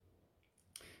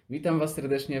Witam Was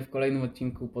serdecznie w kolejnym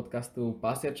odcinku podcastu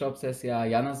Pasja czy Obsesja.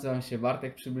 Ja nazywam się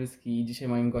Bartek Przybylski i dzisiaj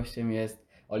moim gościem jest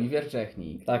Oliwier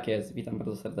Czechnik. Tak jest, witam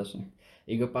bardzo serdecznie.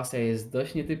 Jego pasja jest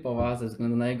dość nietypowa ze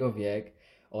względu na jego wiek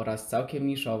oraz całkiem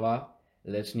niszowa,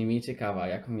 lecz nie mniej ciekawa.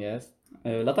 Jaką jest?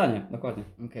 Latanie, dokładnie.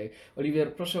 Okej.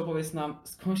 Oliwier, proszę opowiedz nam,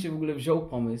 skąd się w ogóle wziął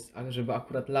pomysł, żeby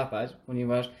akurat latać,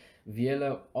 ponieważ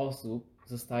wiele osób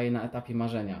zostaje na etapie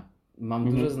marzenia.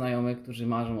 Mam dużo znajomych, którzy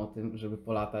marzą o tym, żeby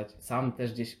polatać. Sam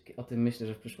też gdzieś o tym myślę,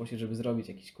 że w przyszłości, żeby zrobić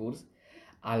jakiś kurs,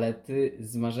 ale ty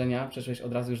z marzenia przeszłeś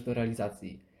od razu już do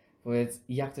realizacji. Powiedz,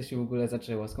 jak to się w ogóle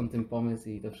zaczęło, skąd ten pomysł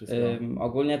i to wszystko?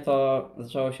 Ogólnie to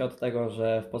zaczęło się od tego,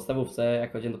 że w podstawówce,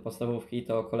 jak chodziłem do podstawówki,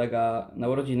 to kolega na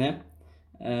urodziny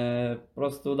po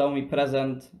prostu dał mi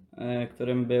prezent,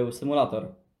 którym był symulator.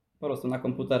 Po prostu na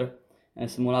komputer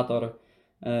symulator.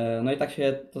 No i tak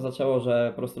się to zaczęło,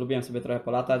 że po prostu lubiłem sobie trochę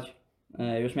polatać.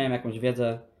 Już miałem jakąś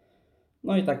wiedzę.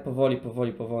 No i tak powoli,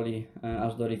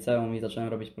 aż do liceum i zacząłem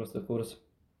robić po prostu kurs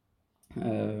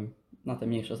na te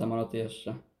mniejsze samoloty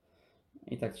jeszcze.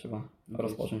 I tak trzeba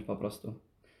rozpocząć po prostu.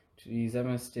 Czyli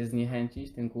zamiast Cię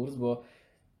zniechęcić ten kurs, bo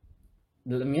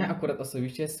dla mnie akurat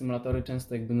osobiście symulatory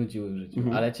często jakby nudziły w życiu,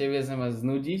 ale Ciebie zamiast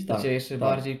znudzić, to Tak, Cię jeszcze tak.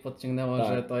 bardziej podciągnęło, Tak.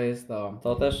 że to jest to.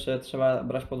 To też trzeba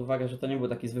brać pod uwagę, że to nie był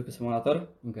taki zwykły symulator,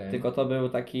 Okej. tylko to był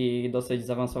taki dosyć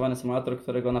zaawansowany symulator,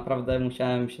 którego naprawdę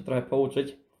musiałem się trochę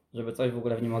pouczyć, żeby coś w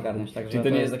ogóle w nim ogarnąć. Także Czyli to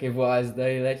nie jest takie WASD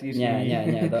i lecisz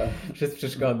Nie, przez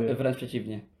przeszkody. wręcz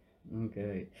przeciwnie.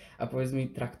 Okej. A powiedz mi,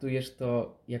 traktujesz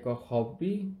to jako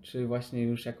hobby, czy właśnie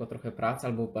już jako trochę praca,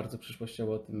 albo bardzo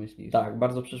przyszłościowo o tym myślisz? Tak,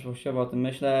 bardzo przyszłościowo o tym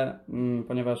myślę,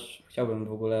 ponieważ chciałbym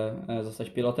w ogóle zostać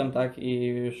pilotem, tak, i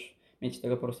już mieć z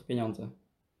tego po prostu pieniądze.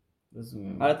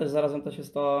 Rozumiem. Ale też zarazem też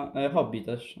jest to hobby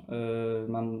też.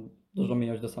 Mam dużą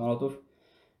miłość do samolotów.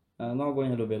 No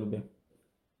ogólnie lubię.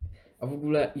 A w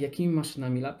ogóle jakimi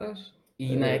maszynami latasz?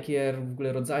 I na jakie w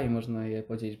ogóle rodzaje można je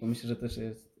podzielić? Bo myślę, że też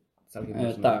jest całkiem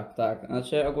różne. Tak.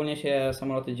 Znaczy ogólnie się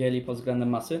samoloty dzieli pod względem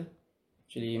masy,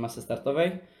 czyli masy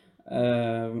startowej.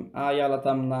 A ja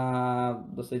latam na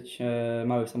dosyć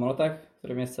małych samolotach,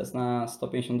 którym jest Cessna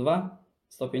 152,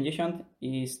 150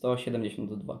 i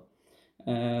 172.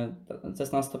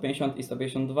 Cessna 150 i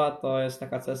 152 to jest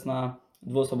taka Cessna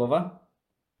dwuosobowa,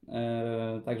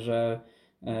 także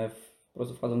po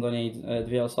prostu wchodzą do niej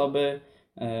dwie osoby,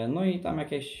 no i tam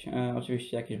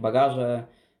oczywiście jakieś bagaże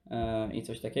i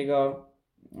coś takiego,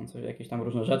 jakieś tam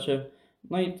różne rzeczy.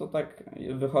 No i to tak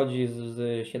wychodzi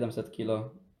z 700 kg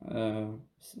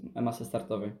masy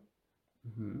startowej.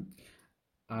 Mhm.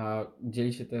 A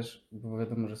dzieli się też, bo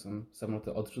wiadomo, że są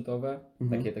samoloty odrzutowe,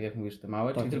 takie tak jak mówisz, te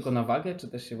małe, czyli jest. tylko na wagę, czy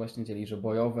też się właśnie dzieli, że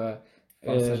bojowe,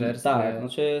 pasażerskie? Tak,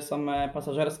 znaczy są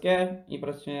pasażerskie i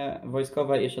praktycznie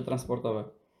wojskowe i jeszcze transportowe.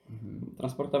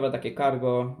 Transportowe takie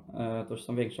cargo, to już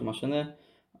są większe maszyny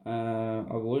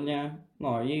ogólnie,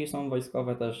 no i są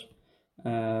wojskowe też,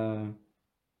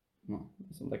 no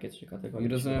są takie trzy kategorie. I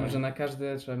rozumiem, że na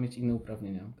każde trzeba mieć inne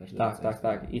uprawnienia.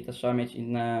 Tak. I też trzeba mieć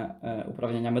inne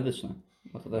uprawnienia medyczne,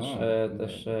 bo to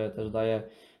też daje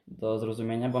do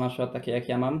zrozumienia, bo na przykład takie jak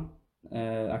ja mam,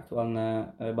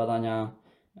 aktualne badania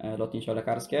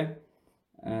lotniczo-lekarskie,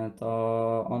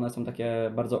 to one są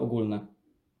takie bardzo ogólne,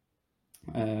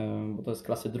 bo to jest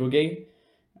klasy drugiej,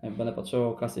 będę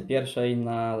potrzebował klasy pierwszej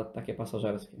na takie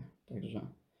pasażerskie, także,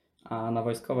 a na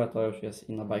wojskowe to już jest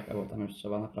inna bajka, bo tam już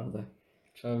trzeba naprawdę...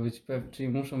 Trzeba być czyli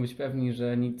muszą być pewni,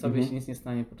 że sobie się nic nie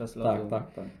stanie podczas lotu.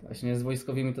 Tak. Właśnie z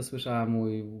wojskowymi to słyszała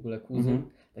mój w ogóle kuzyn,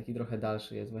 taki trochę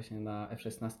dalszy jest właśnie na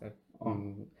F-16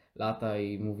 lata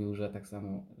i mówił, że tak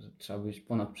samo, że trzeba być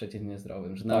ponadprzeciętnie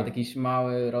zdrowym, że nawet jakiś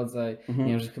mały rodzaj, nie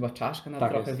wiem, że chyba czaszka nawet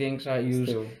trochę większa i już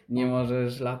nie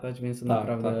możesz latać, więc to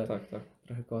naprawdę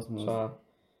trochę kosmos. Trzeba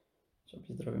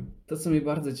być zdrowym. To, co mnie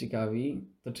bardzo ciekawi,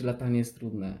 to czy latanie jest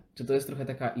trudne. Czy to jest trochę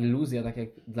taka iluzja, tak jak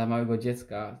dla małego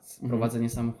dziecka, prowadzenie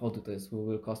samochodu to jest w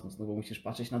ogóle kosmos, no bo musisz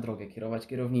patrzeć na drogę, kierować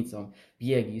kierownicą,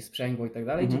 biegi, sprzęgło i tak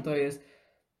dalej, czy to jest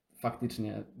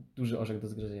faktycznie duży orzech do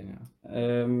zgryzienia?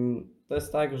 To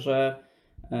jest tak, że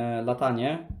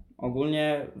latanie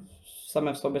ogólnie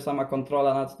same w sobie, sama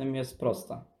kontrola nad tym jest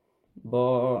prosta,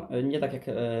 bo nie tak jak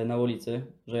na ulicy,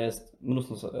 że jest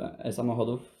mnóstwo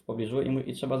samochodów w pobliżu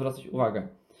i trzeba zwracać uwagę.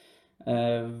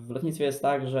 W lotnictwie jest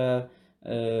tak, że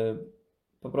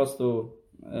po prostu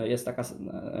jest taka,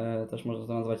 też można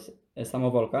to nazwać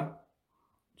samowolka,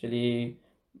 czyli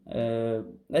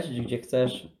lecisz gdzie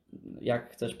chcesz, jak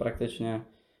chcesz praktycznie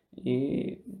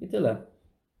i tyle.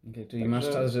 Okay, czyli masz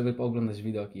czas, żeby pooglądać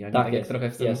widoki, a nie tak jak trochę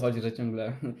w samochodzie, że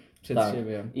ciągle przed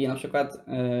siebie. I na przykład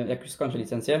jak już skończę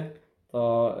licencję,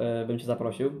 to bym Cię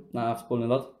zaprosił na wspólny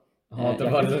lot. O,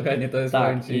 to bardzo chętnie, to jest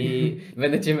tak, i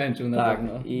będę Cię męczył na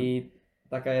pewno. I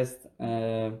taka jest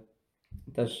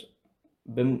też,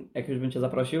 jak już bym Cię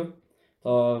zaprosił,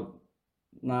 to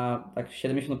na tak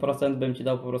 70% bym Ci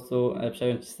dał po prostu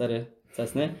przejąć stery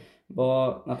Cessny,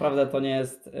 bo naprawdę to nie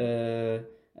jest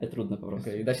trudne po prostu.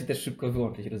 Okej, da się też szybko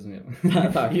wyłączyć, rozumiem.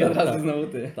 Tak, I od tak, razu tak. znowu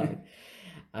ty. Tak.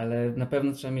 Ale na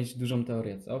pewno trzeba mieć dużą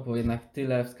teorię, co? Bo jednak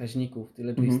tyle wskaźników,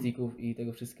 tyle joysticków i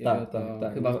tego wszystkiego, Tak, to tak,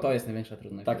 tak. chyba No, to jest największa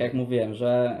trudność. tak jak mówiłem,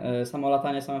 że samo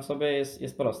latanie same w sobie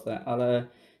jest proste, ale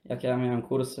jak ja miałem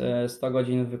kurs 100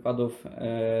 godzin wykładów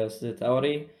z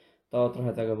teorii, to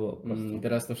trochę tego było po prostu.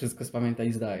 Teraz to wszystko spamiętaj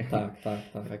i zdaj. Tak, tak,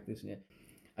 tak. Faktycznie.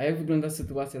 A jak wygląda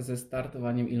sytuacja ze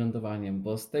startowaniem i lądowaniem?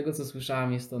 Bo z tego co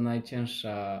słyszałem, jest to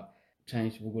najcięższa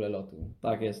część w ogóle lotu.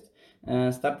 Tak jest.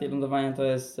 Start i lądowanie to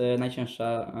jest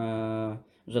najcięższa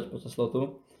rzecz podczas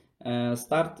lotu.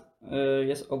 Start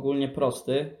jest ogólnie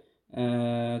prosty,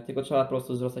 tylko trzeba po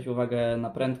prostu zwracać uwagę na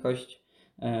prędkość,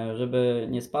 żeby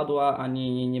nie spadła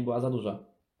ani nie była za duża.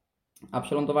 A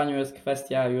przy lądowaniu jest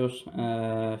kwestia już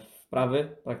wprawy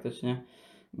praktycznie,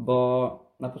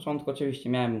 bo na początku oczywiście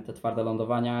miałem te twarde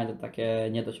lądowania, takie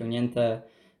niedociągnięte,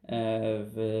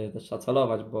 też trzeba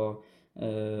celować, bo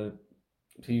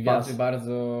Czyli Pas. wiatry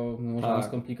bardzo można Tak.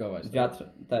 skomplikować. Tak? wiatr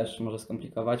też może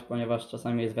skomplikować, ponieważ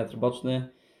czasami jest wiatr boczny,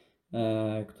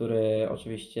 który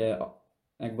oczywiście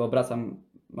jakby obraca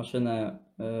maszynę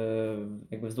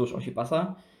jakby wzdłuż osi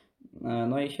pasa,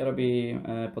 no i się robi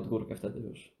pod górkę wtedy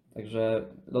już. Także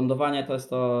lądowanie to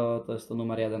jest to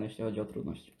numer jeden, jeśli chodzi o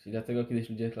trudność. Czyli dlatego kiedyś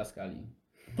ludzie klaskali.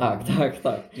 Tak, tak,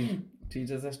 tak. Czyli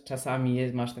że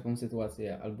czasami masz taką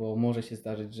sytuację, albo może się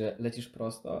zdarzyć, że lecisz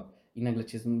prosto i nagle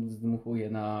cię zdmuchuje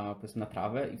na, powiedzmy, na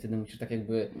trawę i wtedy musisz tak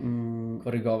jakby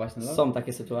korygować ten lot? Są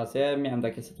takie sytuacje, miałem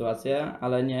takie sytuacje,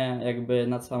 ale nie jakby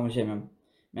nad całą ziemią.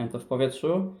 Miałem to w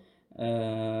powietrzu.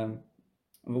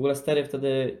 W ogóle stery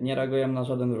wtedy nie reagują na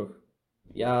żaden ruch.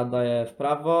 Ja daję w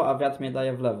prawo, a wiatr mnie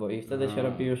daje w lewo i wtedy się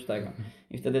robi już tego.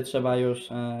 I wtedy trzeba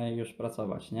już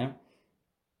pracować, nie?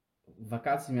 W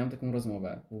wakacji miałem taką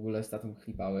rozmowę w ogóle z tatą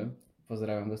Chlipały.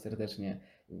 Pozdrawiam go serdecznie,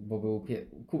 bo był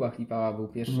Kuba Chlipała był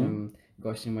pierwszym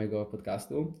gościem mojego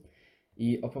podcastu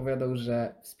i opowiadał,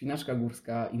 że wspinaczka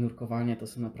górska i nurkowanie to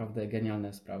są naprawdę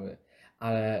genialne sprawy.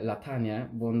 Ale latanie,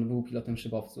 bo on był pilotem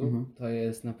szybowców, to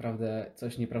jest naprawdę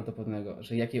coś nieprawdopodobnego,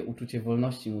 że jakie uczucie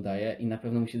wolności mu daje i na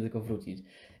pewno musi do tego wrócić.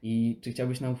 I czy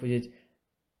chciałbyś nam powiedzieć,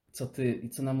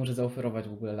 co nam może zaoferować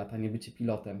w ogóle latanie, bycie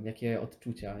pilotem? Jakie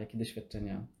odczucia, jakie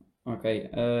doświadczenia? Okej,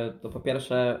 to po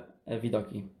pierwsze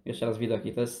widoki. Jeszcze raz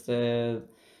widoki. To jest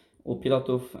u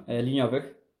pilotów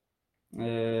liniowych.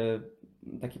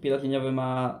 Taki pilot liniowy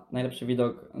ma najlepszy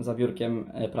widok za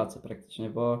biurkiem pracy praktycznie,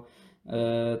 bo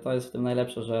to jest w tym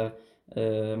najlepsze, że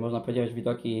można podziwiać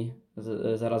widoki,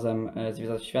 zarazem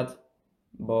zwiedzać świat,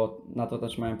 bo na to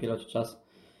też mają piloci czas.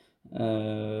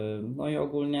 No i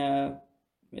ogólnie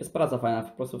jest praca fajna,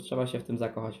 po prostu trzeba się w tym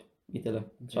zakochać i tyle.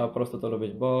 Trzeba po prostu to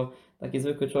lubić, bo taki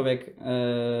zwykły człowiek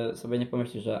sobie nie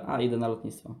pomyśli, że idę na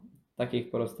lotnictwo.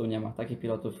 Takich po prostu nie ma, taki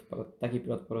pilot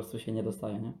po prostu się nie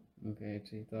dostaje, nie? Okej,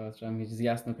 czyli to trzeba mieć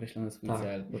jasno określony swój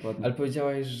cel. Dokładnie. Ale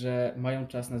powiedziałeś, że mają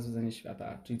czas na zwiedzanie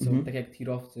świata, czyli co, tak jak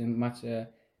tirowcy macie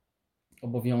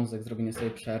obowiązek zrobienia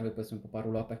sobie przerwy, powiedzmy po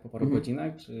paru lotach, po paru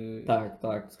godzinach, czy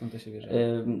Tak. skąd to się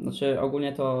bierze? Znaczy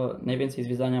ogólnie to najwięcej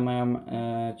zwiedzania mają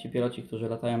ci piloci, którzy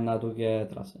latają na długie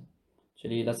trasy.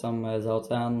 Czyli lecą za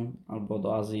ocean albo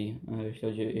do Azji,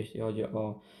 jeśli chodzi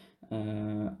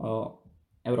o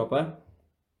Europę.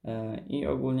 I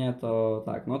ogólnie to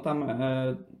tak, no tam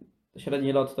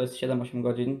średni lot to jest 7-8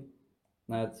 godzin,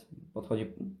 nawet podchodzi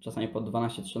czasami po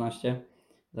 12-13,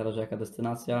 zależy jaka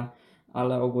destynacja,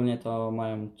 ale ogólnie to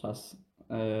mają czas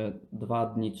 2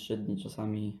 dni, 3 dni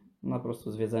czasami na po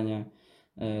prostu zwiedzenie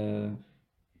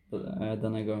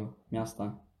danego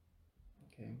miasta.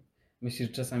 Okay. Myślisz,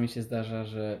 że czasami się zdarza,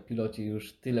 że piloci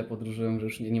już tyle podróżują, że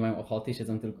już nie mają ochoty,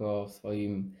 siedzą tylko w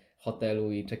swoim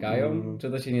hotelu i czekają?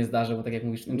 Czy to się nie zdarza, bo tak jak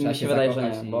mówisz, w tym czasie Mi się wydaje, że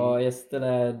zakochać nie, bo jest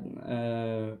tyle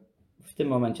w tym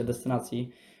momencie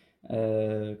destynacji,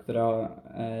 które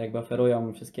jakby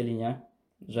oferują wszystkie linie,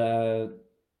 że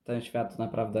ten świat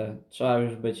naprawdę trzeba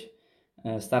już być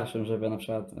starszym, żeby na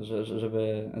przykład,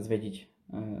 żeby zwiedzić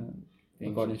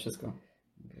dokładnie wszystko.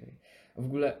 Okay. A w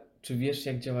ogóle, czy wiesz,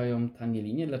 jak działają tanie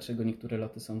linie? Dlaczego niektóre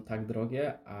loty są tak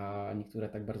drogie, a niektóre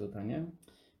tak bardzo tanie?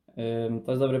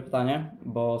 To jest dobre pytanie,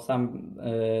 bo sam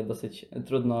dosyć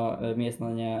trudno mi jest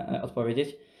na nie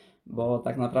odpowiedzieć, bo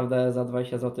tak naprawdę za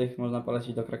 20 zł można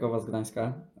polecieć do Krakowa z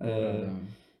Gdańska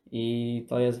i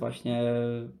to jest właśnie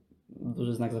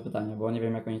duży znak zapytania, bo nie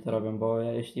wiem jak oni to robią, bo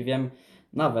jeśli wiem,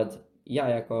 nawet ja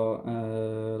jako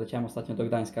leciałem ostatnio do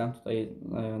Gdańska, tutaj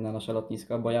na nasze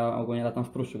lotnisko, bo ja ogólnie latam w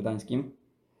Pruszczu Gdańskim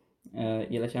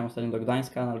i leciałem ostatnio do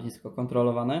Gdańska na lotnisko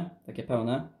kontrolowane, takie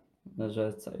pełne,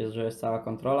 że jest cała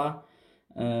kontrola.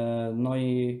 No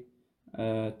i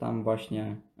tam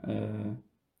właśnie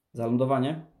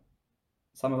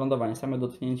same lądowanie, same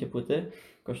dotknięcie płyty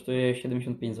kosztuje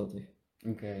 75 zł.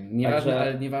 Okej. Nieważne, Także-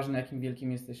 ale nieważne jakim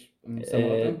wielkim jesteś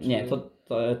samolotem? Nie, czy...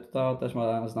 to też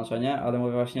ma znaczenie, ale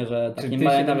mówię właśnie, że Czy takim ty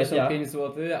małym nawet ja, 75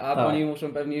 zł, a Tak. oni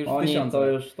muszą pewnie już w oni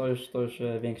tysiące. to już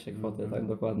większe kwoty, Mhm. tak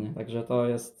dokładnie. Także to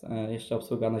jest jeszcze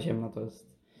obsługa naziemna, to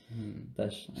jest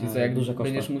też Czyli co, jak duże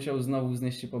koszty. będziesz musiał znowu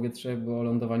znieść się powietrze, bo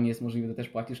lądowanie jest możliwe, to też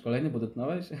płacisz kolejny, bo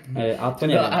dotknąłeś? A to Czy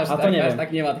nie wiem, aż a tak, to nie aż wiem,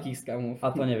 tak nie ma takich skamów.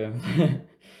 a to nie wiem.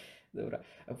 Dobra,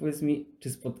 a powiedz mi, czy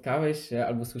spotkałeś się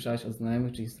albo słyszałeś od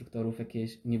znajomych czy instruktorów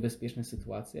jakieś niebezpieczne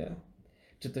sytuacje?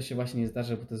 Czy to się właśnie nie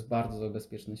zdarza, bo to jest bardzo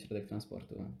bezpieczny środek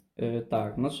transportu?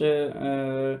 Tak, znaczy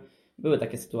były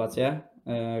takie sytuacje,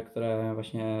 które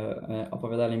właśnie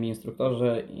opowiadali mi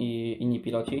instruktorzy i inni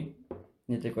piloci,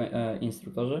 nie tylko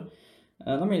instruktorzy.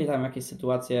 No mieli tam jakieś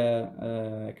sytuacje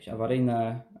jakieś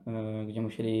awaryjne, gdzie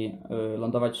musieli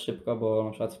lądować szybko, bo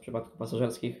na przykład w przypadku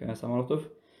pasażerskich samolotów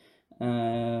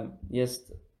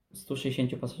jest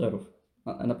 160 pasażerów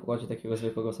na pokładzie takiego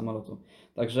zwykłego samolotu.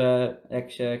 Także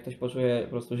jak się ktoś poczuje po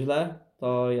prostu źle,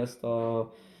 to jest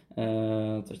to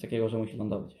coś takiego, że musi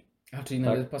lądować. A czyli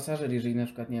nawet pasażer, jeżeli na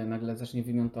przykład nie wiem, nagle zacznie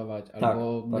wymiotować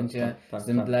albo tak, będzie tak,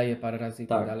 zemdleje parę razy i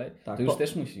tak dalej, tak. to już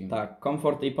też musi. Tak,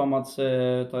 komfort i pomoc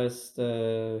to jest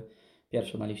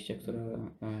pierwsze na liście, które...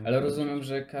 Ale rozumiem,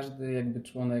 że każdy jakby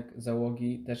członek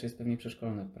załogi też jest pewnie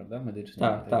przeszkolony, prawda? Medycznie.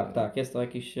 Tak, i tak, dalej. tak. Jest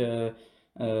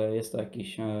to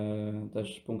jakiś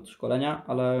też punkt szkolenia,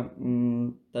 ale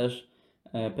też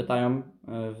pytają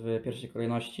w pierwszej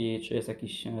kolejności, czy jest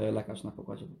jakiś lekarz na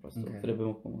pokładzie po prostu, Okej. który by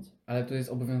mógł pomóc. Ale to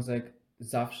jest obowiązek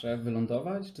zawsze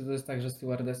wylądować? Czy to jest tak, że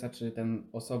stewardesa czy ten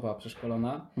osoba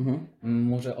przeszkolona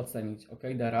może ocenić, ok,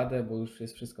 da radę, bo już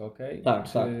jest wszystko ok? Tak,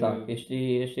 czy... tak.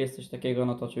 Jeśli jest coś takiego,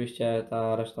 no to oczywiście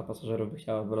ta reszta pasażerów by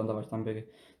chciała wylądować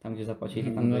tam gdzie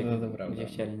zapłacili, tam No by, to prawda. gdzie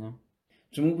chcieli, nie?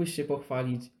 Czy mógłbyś się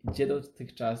pochwalić, gdzie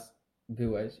dotychczas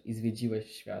byłeś i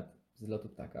zwiedziłeś świat z lotu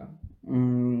ptaka?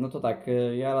 No to tak,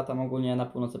 ja latam ogólnie na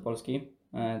północy Polski,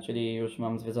 czyli już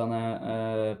mam zwiedzone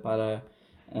parę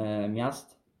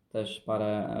miast, też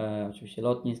parę oczywiście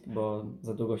lotnisk, bo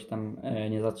za długo się tam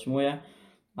nie zatrzymuję,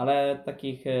 ale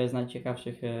takich z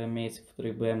najciekawszych miejsc, w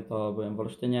których byłem, to byłem w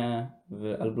Olsztynie, w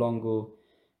Elblągu,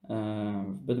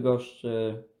 w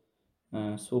Bydgoszczy,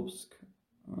 Słupsk,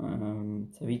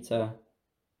 Cewice.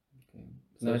 Okay.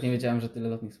 Nawet nie wiedziałem, że tyle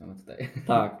lotnisk mamy tutaj.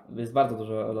 Tak, jest bardzo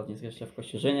dużo lotnisk, jeszcze w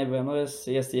Kościerzynie byłem, no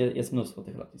jest mnóstwo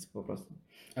tych lotnisk po prostu.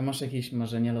 A masz jakieś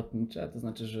marzenia lotnicze? To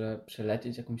znaczy, że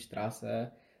przelecieć jakąś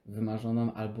trasę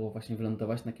wymarzoną albo właśnie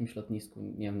wylądować na jakimś lotnisku,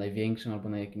 nie wiem, największym albo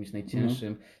na jakimś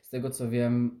najcięższym. Z tego co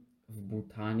wiem, w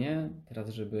Butanie, teraz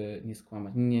żeby nie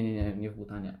skłamać, nie w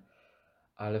Butanie,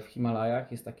 ale w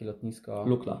Himalajach jest takie lotnisko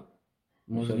Lukla.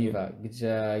 możliwe,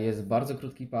 gdzie jest bardzo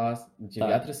krótki pas, gdzie Tak.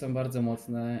 wiatry są bardzo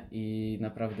mocne i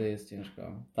naprawdę jest ciężko.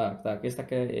 Tak.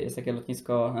 Jest takie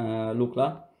lotnisko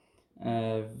Lukla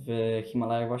w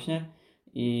Himalajach właśnie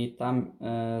i tam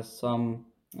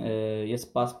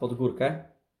jest pas pod górkę,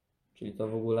 czyli to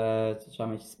w ogóle trzeba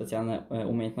mieć specjalne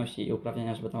umiejętności i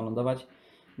uprawnienia, żeby tam lądować.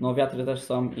 No wiatry też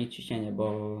są i ciśnienie,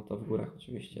 bo to w górach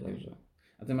oczywiście, także...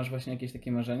 A ty masz właśnie jakieś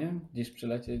takie marzenie? Gdzieś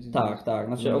przylecieć? Tak.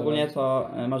 Znaczy wylądować? ogólnie to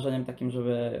marzeniem takim,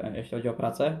 żeby jeśli chodzi o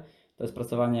pracę, to jest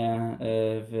pracowanie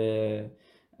w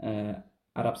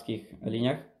arabskich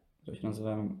liniach, które się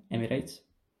nazywają Emirates.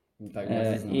 Tak,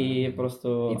 bardzo znane. I po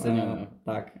prostu I cenione.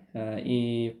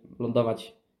 i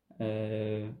lądować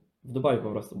w Dubaju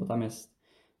po prostu, bo tam jest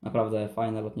naprawdę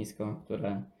fajne lotnisko,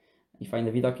 i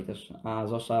fajne widoki też, a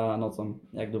zwłaszcza nocą,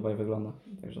 jak Dubaj wygląda,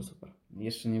 także super.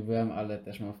 Jeszcze nie byłem, ale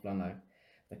też mam w planach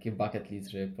takie bucket list,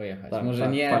 żeby pojechać. Tak, Może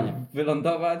tak, nie fajnie.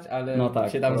 wylądować, ale No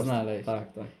tak, się po tam prostu. znaleźć. Tak.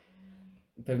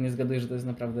 Pewnie zgaduję, że to jest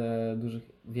naprawdę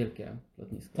wielkie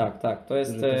lotnisko. Tak, to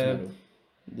jest Dużych rozmiarów.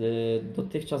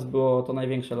 dotychczas było to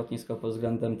największe lotnisko pod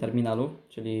względem terminalu,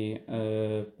 czyli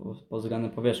pod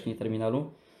względem powierzchni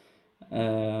terminalu.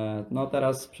 No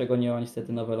teraz przegoniło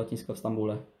niestety nowe lotnisko w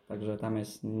Stambule, także tam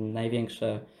jest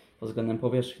największe pod względem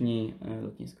powierzchni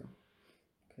lotnisko.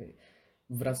 Okay.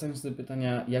 Wracając do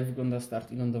pytania, jak wygląda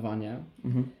start i lądowanie,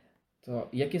 to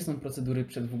jakie są procedury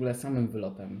przed w ogóle samym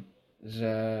wylotem?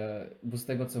 Bo z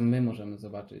tego, co my możemy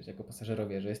zobaczyć jako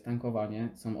pasażerowie, że jest tankowanie,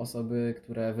 są osoby,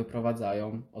 które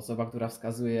wyprowadzają, osoba, która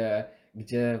wskazuje,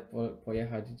 gdzie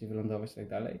pojechać, gdzie wylądować i tak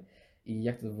dalej. I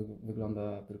jak to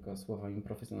wygląda tylko słowami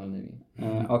profesjonalnymi?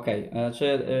 Okej.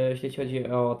 Czy jeśli chodzi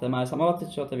o te małe samoloty,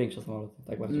 czy o te większe samoloty?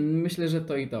 Tak bardziej. Myślę, że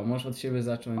to i to. Możesz od siebie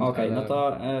zacząć. Okej, ale... no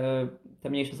to te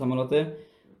mniejsze samoloty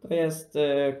to jest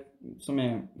w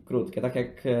sumie krótkie, tak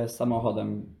jak z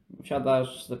samochodem.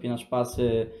 Wsiadasz, zapinasz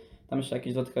pasy, tam jeszcze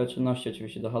jakieś dodatkowe czynności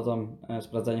oczywiście dochodzą,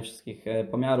 sprawdzenie wszystkich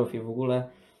pomiarów i w ogóle.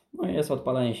 No i jest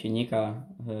odpalenie silnika,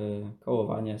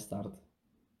 kołowanie, start.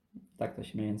 Tak to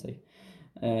się mniej więcej.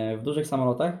 W dużych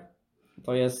samolotach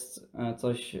to jest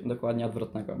coś dokładnie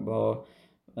odwrotnego, bo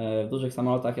w dużych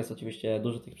samolotach jest oczywiście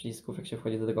dużo tych przycisków, jak się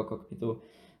wchodzi do tego kokpitu,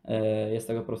 jest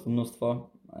tego po prostu mnóstwo.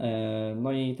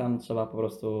 No i tam trzeba po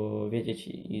prostu wiedzieć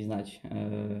i znać,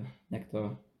 jak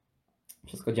to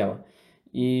wszystko działa.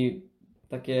 I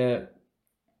takie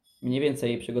mniej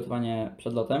więcej przygotowanie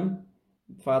przed lotem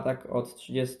trwa tak od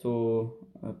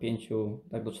 35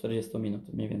 tak do 40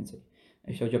 minut mniej więcej.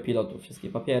 Jeśli chodzi o pilotów, wszystkie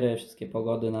papiery, wszystkie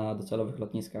pogody na docelowych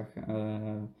lotniskach,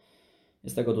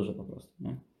 jest tego dużo po prostu,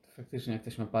 nie? Faktycznie, jak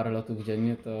ktoś ma parę lotów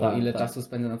dziennie, to Tak, ile tak. czasu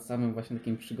spędza nad samym właśnie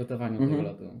takim przygotowaniu Mhm. tego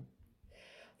lotu.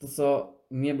 To, co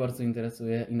mnie bardzo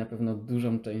interesuje i na pewno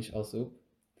dużą część osób,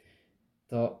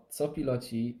 to co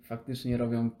piloci faktycznie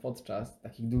robią podczas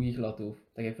takich długich lotów,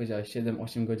 tak jak powiedziałeś,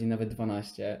 7-8 godzin, nawet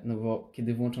 12, no bo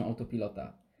kiedy włączą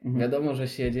autopilota. Wiadomo, że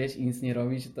siedzieć i nic nie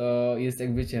robić to jest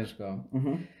jakby ciężko.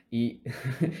 I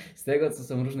z tego, co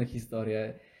są różne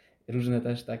historie, różne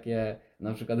też takie,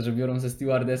 na przykład, że biorą ze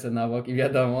stewardessę na bok i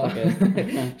wiadomo, Tak jest.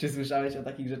 czy słyszałeś o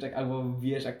takich rzeczach, albo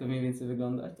wiesz, jak to mniej więcej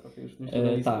wygląda trochę już w tym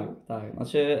środowisku? Tak.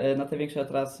 Znaczy na te większe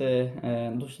trasy,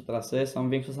 dłuższe trasy są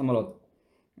większe samoloty.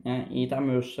 Nie? I tam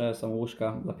już są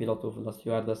łóżka dla pilotów, dla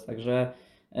stewardess, także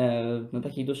na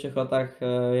takich dłuższych lotach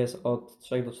jest od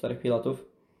 3 do 4 pilotów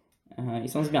i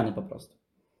są zmiany po prostu.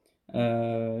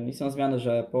 I są zmiany,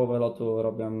 że połowę lotu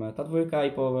robią ta dwójka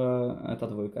i połowę ta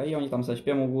dwójka. I oni tam sobie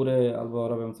śpią u góry albo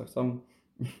robią co chcą.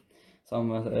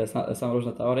 Są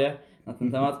różne teorie na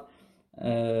ten temat.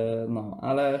 No,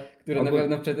 ale... Które na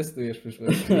pewno przetestujesz w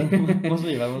przyszłości.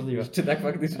 Możliwe. Czy tak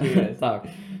faktycznie jest? Tak.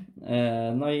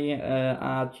 No i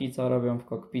a ci, co robią w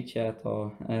kokpicie,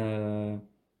 to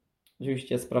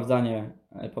oczywiście sprawdzanie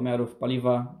pomiarów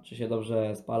paliwa, czy się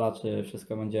dobrze spala, czy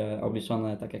wszystko będzie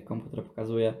obliczone tak, jak komputer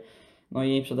pokazuje. No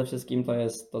i przede wszystkim to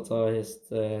jest to,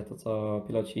 co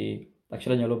piloci tak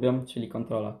średnio lubią, czyli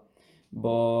kontrola.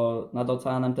 Bo nad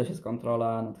oceanem też jest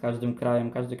kontrola, nad każdym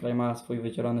krajem, każdy kraj ma swój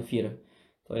wydzielony FIR.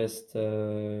 To jest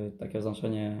takie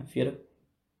oznaczenie FIR.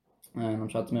 Na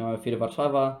przykład my mamy FIR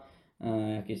Warszawa,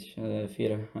 jakiś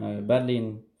FIR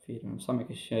Berlin, są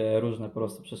jakieś różne po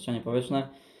prostu przestrzenie powietrzne.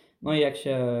 No i jak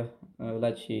się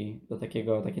leci do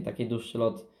taki dłuższy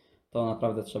lot, to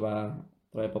naprawdę trzeba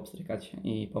trochę popstrykać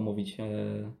i pomówić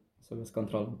sobie z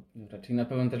kontrolą. Dobra, czyli na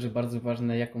pewno też jest bardzo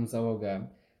ważne, jaką załogę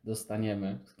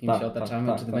dostaniemy, z kim Tak, się otaczamy,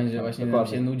 tak, czy to tak, będzie tak, właśnie nam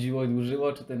dokładnie. się nudziło i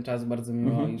dłużyło, czy ten czas bardzo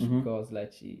miło i szybko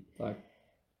zleci. Tak.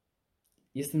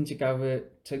 Jestem ciekawy,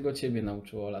 czego Ciebie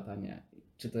nauczyło latanie.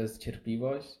 Czy to jest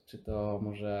cierpliwość, czy to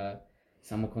może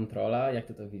samokontrola? Jak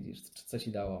Ty to widzisz? Co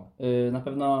Ci dało? Na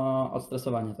pewno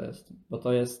odstresowanie to jest, bo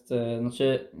to jest,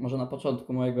 znaczy może na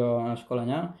początku mojego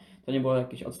szkolenia to nie było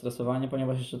jakieś odstresowanie,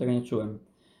 ponieważ jeszcze tego nie czułem.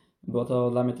 Było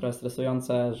to dla mnie trochę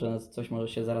stresujące, że coś może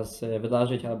się zaraz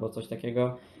wydarzyć albo coś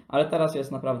takiego, ale teraz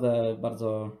jest naprawdę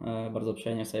bardzo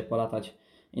przyjemnie sobie polatać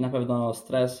i na pewno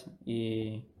stres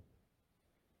i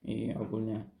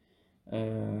ogólnie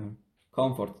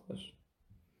komfort też.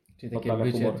 Czyli takie poprawia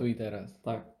bycie humor. tu i teraz,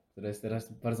 Tak, które jest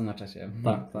teraz bardzo na czasie.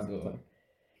 tak.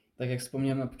 Tak jak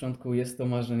wspomniałem na początku, jest to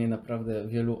marzenie naprawdę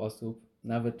wielu osób,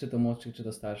 nawet czy to młodszych, czy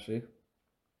to starszych.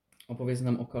 Opowiedz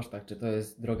nam o kosztach, czy to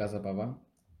jest droga zabawa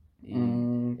i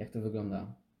jak to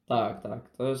wygląda? Tak.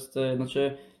 To jest,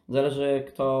 znaczy zależy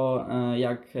kto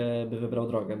jak by wybrał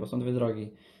drogę, bo są dwie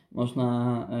drogi.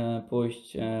 Można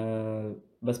pójść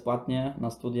bezpłatnie na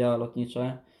studia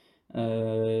lotnicze,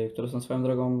 które są swoją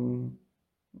drogą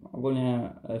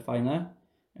ogólnie fajne,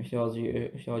 jeśli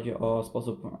chodzi o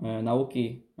sposób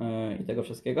nauki i tego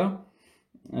wszystkiego,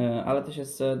 ale też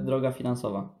jest droga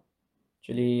finansowa,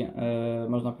 czyli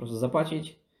można po prostu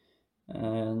zapłacić,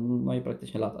 no i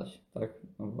praktycznie latać, tak,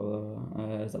 no bo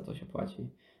za to się płaci.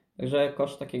 Także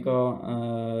koszt takiego,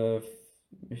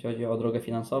 jeśli chodzi o drogę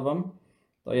finansową,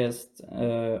 to jest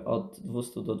od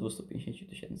 200 do 250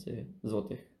 tysięcy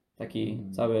złotych. Taki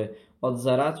cały od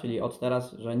zera, czyli od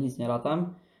teraz, że nic nie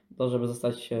latam, to żeby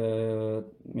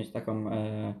mieć taką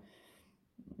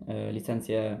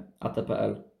licencję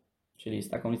ATPL, czyli z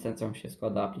taką licencją się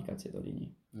składa aplikację do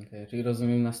linii. Okay, czyli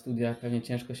rozumiem, na studiach pewnie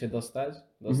ciężko się dostać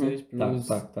dosyć, plus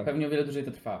Tak. pewnie o wiele dłużej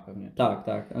to trwa pewnie.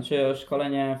 Tak. Znaczy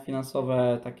szkolenie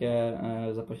finansowe takie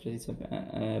za pośrednictwem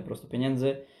po prostu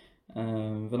pieniędzy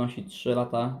wynosi 3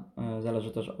 lata,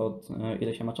 zależy też od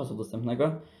ile się ma czasu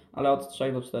dostępnego, ale od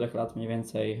 3 do 4 lat mniej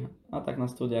więcej, a tak na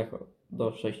studiach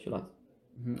do 6 lat.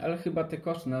 Ale chyba te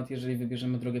koszty, nawet jeżeli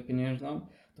wybierzemy drogę pieniężną,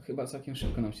 to chyba całkiem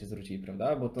szybko nam się zwrócili,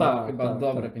 prawda? Bo to Tak, chyba tak,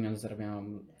 dobre tak. pieniądze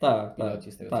zarabiają Tak,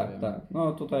 piloci z tego co tak, wiem. tak.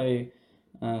 No tutaj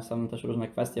są też różne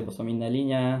kwestie, bo są inne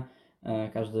linie.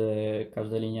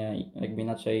 Każde linie jakby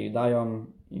inaczej dają.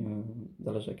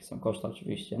 Zależy jakie są koszty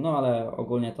oczywiście. No ale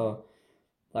ogólnie to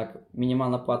tak,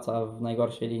 minimalna płaca w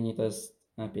najgorszej linii to jest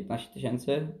 15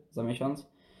 tysięcy za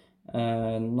miesiąc.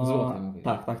 No, W złotych mówisz?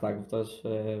 tak, to jest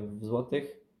w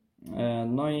złotych.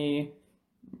 No i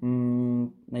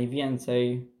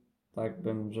najwięcej, tak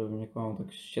bym, żebym nie kłamał, tak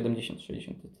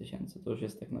 70-60 tysięcy, to już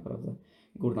jest tak naprawdę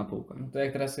górna półka. No to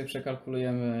jak teraz sobie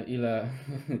przekalkulujemy ile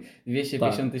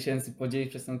 250 tysięcy podzielić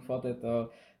przez tą kwotę, to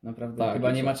naprawdę Tak,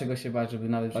 chyba i nie co? ma czego się bać, żeby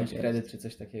nawet Tak wziąć jest. kredyt czy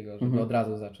coś takiego, żeby Mhm. od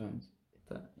razu zacząć.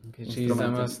 Tak. Czyli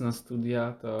Instrumenty. zamiast na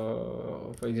studia,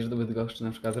 to pojedziesz do Bydgoszczy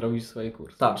na przykład zrobić swoje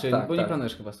kursy. Tak, Czy, tak, bo nie tak.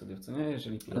 planujesz chyba studiów, co nie?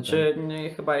 Jeżeli pilotem. Znaczy, nie,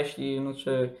 chyba jeśli,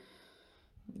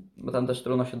 bo tam też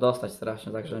trudno się dostać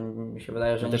strasznie, także mi się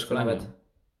wydaje, że No nie te chcę nawet...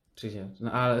 Czy gdzie?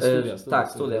 No ale Tak,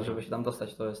 studia, żeby się tam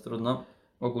dostać, to jest trudno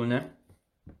ogólnie.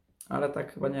 Ale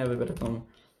tak chyba nie wybiorę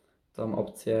tą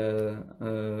opcję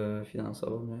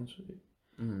finansową, nie? Czyli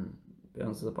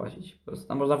pieniądze zapłacić. Po prostu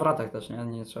tam można w ratach też, nie?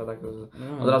 Nie trzeba tak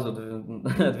od razu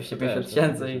 250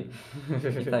 tysięcy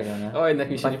i tego, nie? O,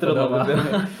 jednak mi się Tak nie trudno podoba. by było.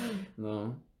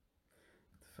 No.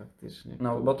 Faktycznie.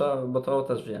 No, bo to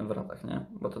też wziąłem w ratach, nie?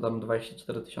 Bo to tam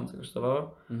 24 tysiące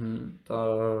kosztowało,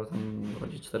 to tam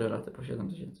chodzi 4 raty po 7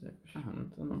 tysięcy jakoś. Aha,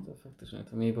 no to faktycznie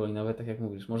to mniej boli, nawet tak jak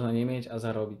mówisz, można nie mieć, a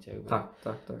zarobić jakby Tak.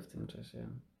 w tym czasie.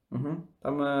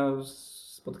 Tam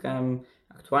spotkałem,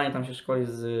 aktualnie tam się szkoli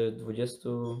z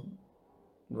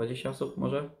 20 osób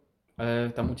może? Ale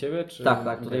tam u Ciebie, czy? Tak,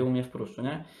 tutaj Okej. u mnie w Pruszczu,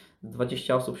 nie?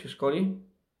 20 osób się szkoli,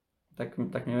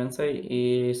 tak mniej więcej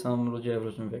i są ludzie w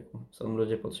różnym wieku. Są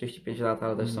ludzie po 35 lat,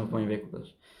 ale też są w moim wieku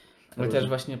też. Ale też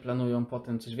właśnie planują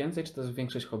potem coś więcej, czy to jest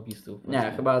większość hobbystów? Nie,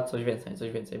 właśnie? chyba coś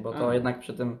więcej, bo to jednak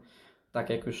przy tym, tak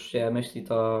jak już się myśli,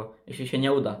 to jeśli się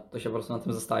nie uda, to się po prostu na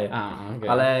tym zostaje. Okej.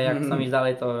 Ale jak chcą iść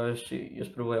dalej, to już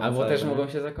próbują. Albo całego, też nie? mogą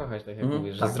się zakochać, tak jak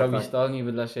mówisz, że tak, zrobić tak. to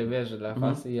niby dla siebie, że dla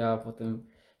pasji, a potem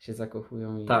się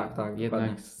zakochują i Tak, jednak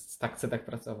dokładnie. chce tak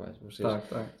pracować, bo przecież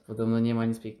Tak. podobno nie ma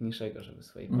nic piękniejszego, żeby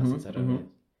swojej pasji zarabiać.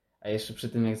 A jeszcze przy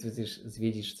tym jak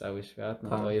zwiedzisz cały świat, no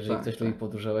to Tak, jeżeli tak, ktoś tak. lubi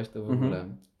podróżować, to w ogóle...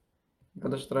 To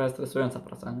też trochę stresująca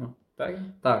praca, nie? Tak?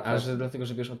 Tak. A że dlatego,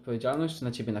 że bierzesz odpowiedzialność, czy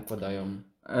na ciebie nakładają?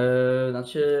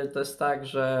 Znaczy, to jest tak,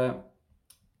 że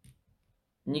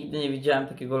nigdy nie widziałem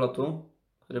takiego lotu,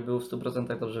 który był w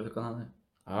 100% dobrze wykonany.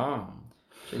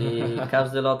 Czyli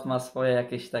każdy lot ma swoje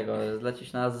jakieś tego.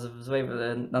 Zlecisz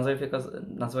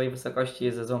na złej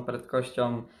wysokości ze złą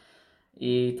prędkością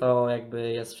i to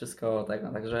jakby jest wszystko tego.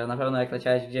 Także na pewno jak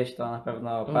leciałeś gdzieś, to na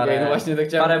pewno no właśnie tak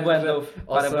chciałem parę powiedzieć,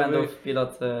 że błędów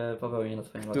pilot popełni na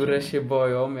twoim locie. które się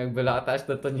boją jakby latać,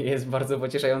 to nie jest bardzo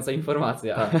pocieszająca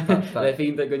informacja. Tak. Lepiej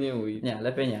im tego nie mówić. Nie,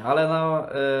 lepiej nie, ale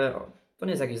to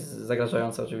nie jest jakieś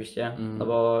zagrażające oczywiście, no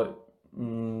bo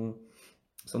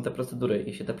są te procedury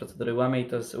i się te procedury łamie i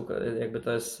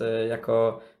to jest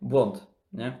jako błąd,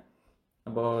 nie?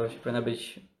 No bo się powinno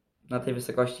być na tej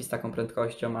wysokości z taką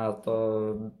prędkością, a to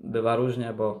bywa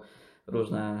różnie, bo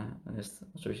różne jest,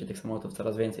 oczywiście tych samolotów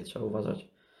coraz więcej, trzeba uważać.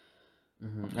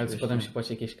 Ale co, potem się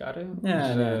płaci jakieś kary?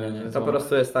 Nie. To po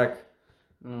prostu jest tak,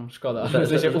 No, szkoda,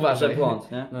 że się uważa. że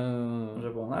błąd, nie? No.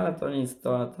 Że błąd, ale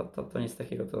to nic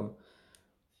takiego, to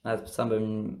nawet sam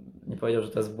bym nie powiedział, że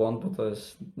to jest błąd, bo to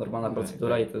jest normalna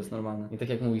procedura i to jest normalne. I tak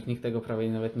jak mówisz, nikt tego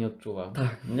prawie nawet nie odczuwa.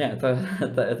 Tak, nie,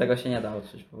 tego się nie da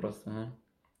odczuć po prostu, nie?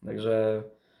 Także,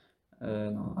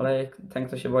 no, ale ten,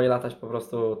 kto się boi latać po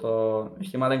prostu, to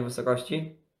jeśli ma lęk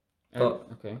wysokości, to...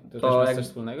 Okej. To to też masz jak- coś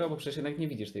wspólnego? Bo przecież jednak nie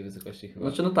widzisz tej wysokości chyba.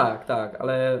 Znaczy, no tak,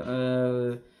 ale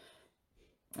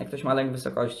jak ktoś ma lęk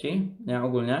wysokości, nie,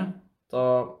 ogólnie,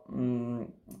 to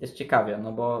jest ciekawie,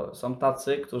 no bo są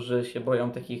tacy, którzy się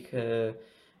boją takich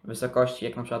wysokości,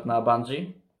 jak na przykład na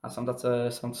bungee, a są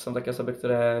takie osoby,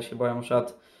 które się boją na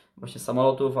przykład właśnie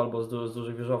samolotów albo z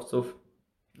dużych wieżowców.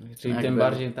 Czyli jakby- tym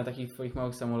bardziej na takich twoich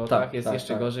małych samolotach Tak, jest tak,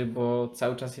 jeszcze tak. gorzej, bo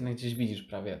cały czas jednak gdzieś widzisz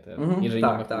prawie te, jeżeli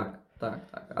Tak, nie ma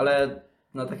tak. Ale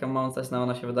na taką małą Cessnę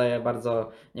ona się wydaje bardzo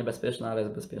niebezpieczna, ale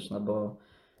jest bezpieczna, bo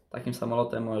takim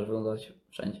samolotem możesz wylądować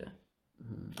wszędzie.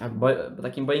 Bo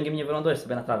takim Boeingiem nie wylądujesz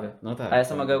sobie na trawie. No tak. A ja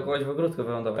sam mogę u kogoś w ogródku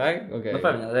wylądować. Tak? Okej. No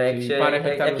pewnie, ale jak Czyli się- parę jak-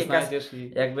 hektarów jak jakaś- znajdziesz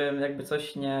i... Jakby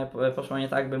coś nie poszło nie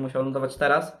tak, by musiał lądować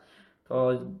teraz,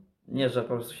 to nie, że po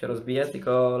prostu się rozbije,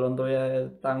 tylko ląduje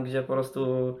tam, gdzie po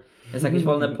prostu jest jakieś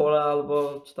wolne pole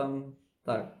albo czy tam,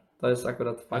 tak. To jest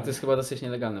akurat Ale fajne. to jest chyba dosyć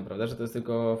nielegalne, prawda? Że to jest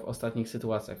tylko w ostatnich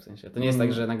sytuacjach w sensie. To nie jest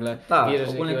tak, że nagle Tak, bierzesz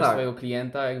ogólnie jakiegoś tak. swojego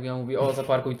klienta, jakby on mówi, o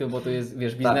zaparkuj tu, bo tu jest,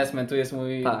 wiesz, biznesmen, tu jest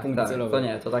mój punkt docelowy. To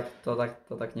nie,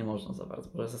 to tak nie można za bardzo,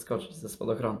 może zaskoczyć ze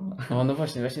spadochronu. O, no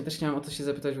właśnie też chciałem o to się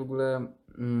zapytać w ogóle,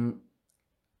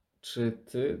 czy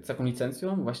ty z taką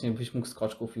licencją właśnie byś mógł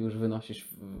skoczków już wynosić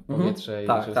w powietrze i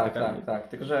Tak.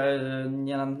 Tylko, że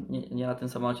nie na tym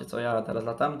samolocie, co ja teraz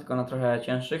latam, tylko na trochę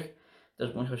cięższych.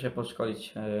 Też bym musiał się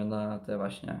podszkolić na te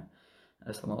właśnie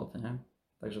samoloty, nie?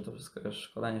 Także to wszystko jest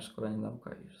szkolenie,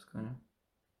 nauka i wszystko, nie?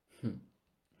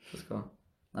 Wszystko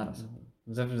naraz.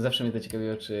 Zawsze mnie to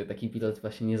ciekawiło, czy taki pilot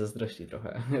właśnie nie zazdrości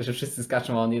trochę, że wszyscy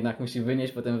skaczą, a on jednak musi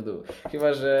wynieść potem w dół.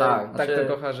 Chyba, że tak znaczy,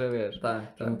 to kocha, że wiesz,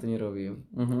 że on to nie robi.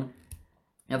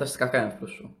 Ja też skakałem w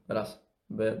pluszu raz.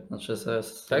 Znaczy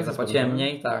Tak, zapłaciłem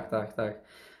mniej, tak.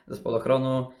 Ze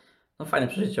spadochronu. No fajne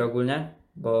przeżycie ogólnie,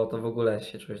 bo to w ogóle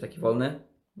się czujesz taki wolny.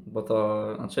 Bo to,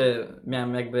 znaczy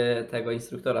miałem jakby tego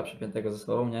instruktora przypiętego ze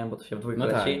sobą, nie? Bo to się w dwójkę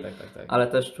leci. Tak. Ale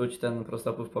też czuć ten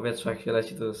prostopływ powietrza, jak się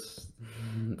leci,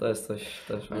 to jest coś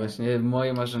też fajne. Właśnie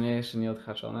moje marzenie jeszcze nie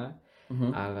odhaczone,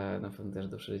 ale na pewno też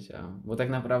do przeżycia. Bo tak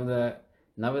naprawdę,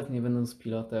 nawet nie będąc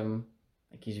pilotem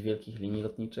jakichś wielkich linii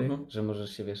lotniczych, że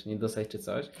możesz się, wiesz, nie dostać czy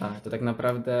coś, to tak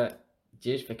naprawdę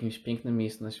gdzieś w jakimś pięknym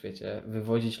miejscu na świecie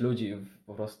wywozić ludzi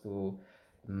po prostu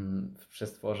w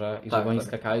przestworze i żeby oni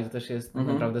skakali, to też jest tak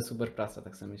naprawdę super praca,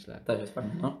 tak sobie myślę. Też jest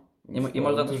fajnie, no. I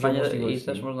można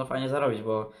też można fajnie zarobić,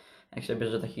 bo jak się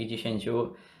bierze takich 10,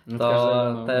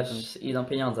 to też idą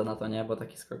pieniądze na to, nie? Bo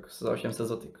taki skok z 800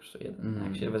 zł kosztuje jeden.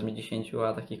 Jak się weźmie 10,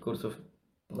 a takich kursów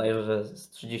podajże, że z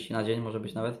 30 na dzień może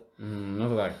być nawet. No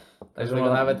to tak. Także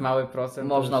nawet mały procent.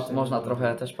 Można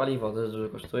trochę też paliwo też dużo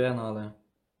kosztuje, no ale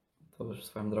to już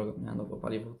swoją drogą, nie? No bo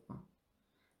paliwo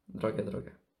to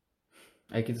drogie.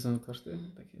 A jakie to są koszty?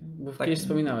 Takie? Bo kiedyś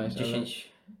wspominałeś.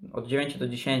 10, od 9 do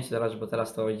 10 teraz, bo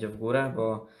teraz to idzie w górę,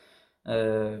 bo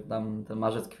tam ten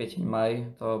marzec, kwiecień,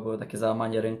 maj to były takie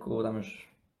załamanie rynku, tam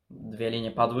już 2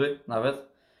 linie padły nawet,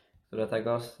 które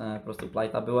po prostu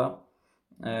plajta była.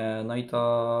 No i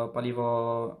to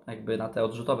paliwo jakby na te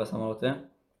odrzutowe samoloty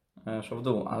szło w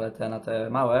dół, ale na te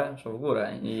małe szło w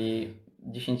górę i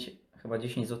chyba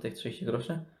 10 zł 30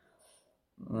 groszy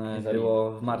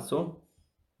było w marcu.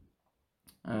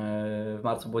 W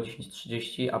marcu było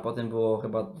 10,30, a potem było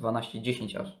chyba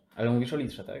 12,10 aż. Ale mówisz o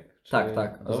litrze, tak? Czy...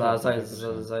 Tak. Dobra,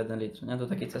 za 1 litr, nie? Do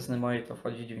takiej Cessny mojej to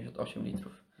wchodzi 98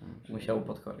 litrów. Musiał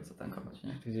pod korek zatankować,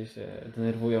 nie? Gdzie się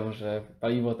denerwują, że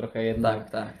paliwo trochę jednak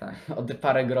tak. o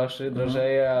parę groszy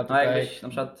drożeje, a tutaj jakbyś na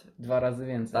przykład 2 razy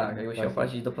więcej. Tak, jakbyś się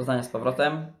opłacić do Poznania z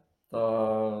powrotem,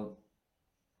 to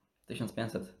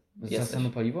 1500 za samo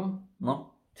paliwo?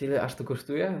 No. Tyle aż to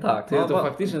kosztuje? Tak. Tyle to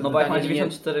faktycznie. No bo jak masz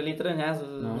 94 litry, nie?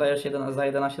 Wlejesz za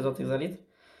 11 zł za litr,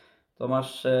 to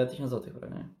masz 1000 zł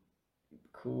prawie.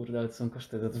 Kurde, ale to są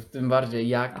koszty. To tym bardziej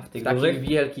jak w tych takich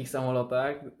wielkich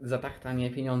samolotach za tak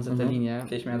tanie pieniądze te linie.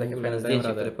 Kiedyś miałem takie fajne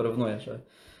zdjęcie, które porównuję, że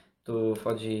tu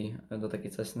wchodzi do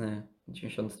takiej Cessny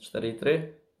 94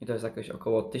 litry i to jest jakoś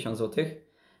około 1000 zł,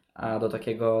 a do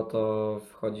takiego to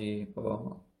wchodzi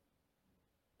po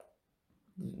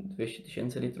 200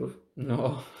 000 litrów.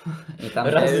 No, i tam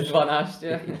razy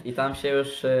 12. I tam się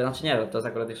już, znaczy nie, to jest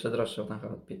akurat jeszcze droższe, bo tam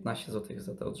chyba 15 zł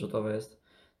za te odrzutowe jest,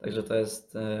 także to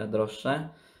jest droższe,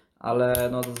 ale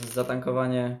no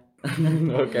zatankowanie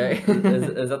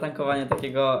zatankowanie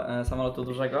takiego samolotu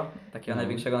dużego, takiego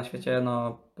największego na świecie,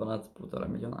 no ponad 1,5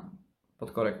 miliona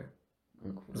pod korek.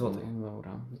 Złotych.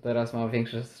 Dobra. Teraz mam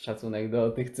większy szacunek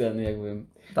do tych cen, jakbym.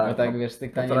 Tak, no tak wiesz,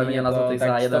 tych tanich miliona złotych tak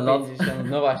za jeden lot.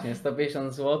 No właśnie,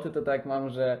 150 zł to tak mam,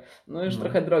 że no już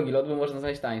trochę drogi lot, by można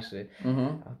znaleźć tańszy.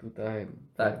 A tutaj.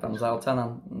 Tak, tam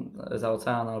za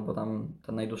ocean albo tam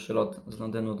ten najdłuższy lot z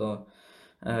Londynu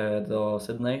do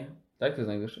Sydney. Tak, to jest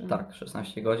najdłuższy? Tak,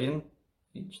 16 godzin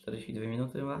i 42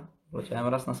 minuty chyba. Leciałem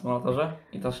raz na symulatorze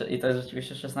i to jest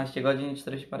rzeczywiście 16 godzin i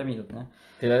 40 parę minut, nie?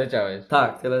 Tyle leciałeś?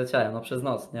 Tak, tyle leciałem, no przez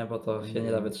noc, nie? Bo to się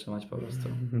nie da wytrzymać po prostu.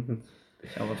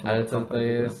 Ale co to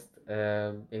jest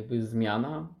jakby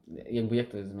zmiana? Jak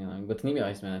to jest zmiana? Bo ty nie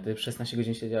miałeś zmiany, ty 16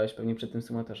 godzin siedziałeś pewnie przed tym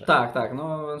symulatorze. Tak,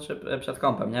 no znaczy przed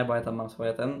kompem, nie? Bo ja tam mam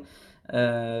swoje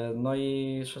no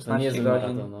i 16 to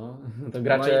godzin. No. To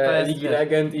gracze Ligi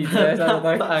Legend i CS to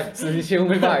tak się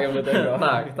umywają do tego.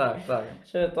 tak.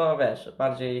 Czy to wiesz,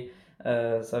 bardziej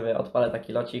sobie odpalę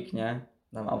taki locik, nie?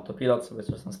 Dam autopilot, sobie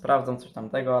coś tam sprawdzam, coś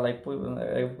tamtego, ale jak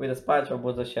pójdę spać,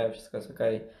 obudzę się, wszystko jest ok,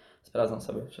 sprawdzam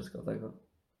sobie wszystko tego.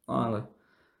 No ale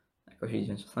jakoś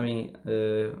idzie. Czasami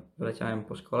wyleciałem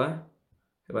po szkole,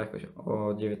 chyba jakoś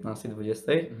o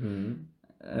 19:20.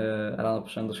 Rano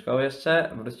poszedłem do szkoły jeszcze,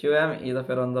 wróciłem i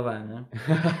dopiero lądowałem, nie?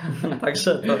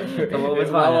 Także to było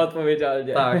wyzwanie. Mało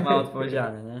odpowiedzialnie. Tak, mało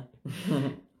odpowiedzialnie, nie?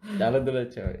 Ale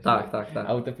doleciałeś. Tak.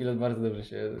 Autopilot bardzo dobrze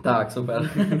się... Tak, super.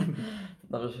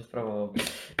 Dobrze się sprawował.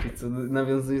 I co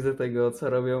nawiązujesz do tego, co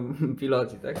robią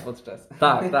piloci, tak? Podczas.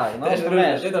 Tak. No, Też to różnie,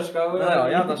 wiesz. ty do szkoły, No,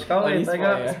 ja do szkoły oni i tego,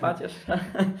 swoje. spać jeszcze.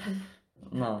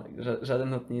 No, Żaden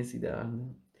lot nie jest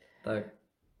idealny. tak.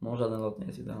 No, żaden lot nie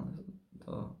jest idealny.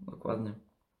 To dokładnie.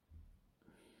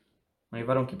 No i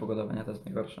warunki pogodowe, nie? To jest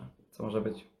najgorsze, co może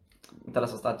być.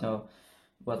 Teraz ostatnio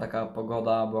była taka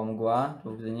pogoda, była mgła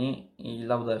tu w Gdyni i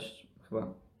lał deszcz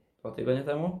chyba 2 tygodnie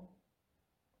temu.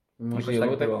 Możliwe, tak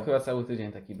bo tak było. chyba cały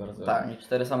tydzień taki bardzo... Tak, i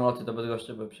 4 samoloty do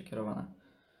Bydgoszczy były przekierowane.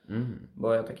 Mhm.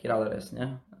 Bo taki radar jest,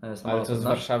 nie? Ale Samolot co, z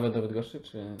nasz. Warszawy do Bydgoszczy,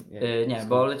 czy... jak? Nie, Skąd?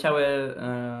 bo leciały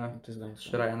Czy z Gdańska?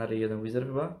 3 Ryanair i 1 Wizz Air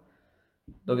chyba.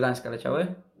 Do Gdańska leciały.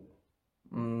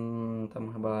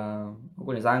 Tam chyba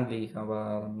ogólnie z Anglii,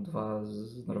 chyba 2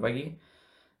 z Norwegii.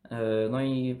 No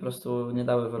i po prostu nie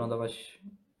dały wylądować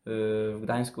w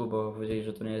Gdańsku, bo powiedzieli,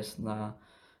 że to nie jest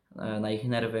na ich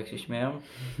nerwy, jak się śmieją.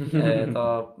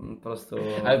 To po prostu...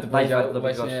 Ale to powiedział do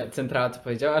właśnie Bydgoszczy. centrala to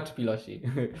powiedziała, czy piloci?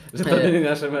 Że to nie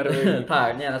nasze nerwy.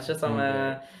 Tak, nie, znaczy są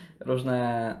Okej.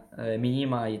 różne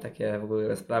minima i takie w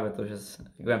ogóle sprawy, to już jest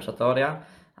głębsza teoria,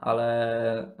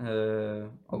 ale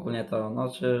ogólnie to, no,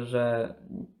 że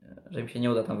im się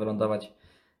nie uda tam wylądować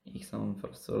i chcą po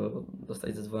prostu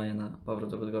dostać zezwolenie na powrót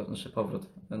do Bydgoszczy, znaczy powrót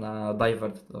na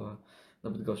divert do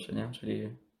Bydgoszczy, nie? Czyli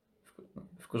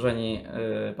wkurzeni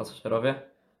pasażerowie.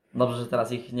 Dobrze, że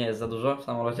teraz ich nie jest za dużo w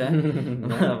samolocie,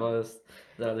 bo jest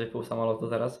zaledwie pół samolotu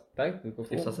teraz. Tak? Tylko W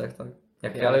tych czasach, tak.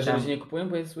 Jak Ale że leciałem- ludzie nie kupują,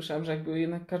 bo ja słyszałem, że jakby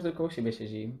jednak każdy koło siebie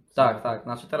siedzi. Tak.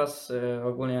 Znaczy teraz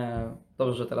ogólnie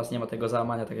dobrze, że teraz nie ma tego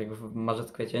załamania tak jak w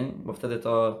marzec, kwiecień, bo wtedy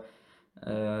to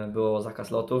było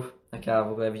zakaz lotów. Jak ja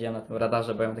w ogóle widziałem na tym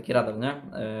radarze, bo ja mam taki radar, nie?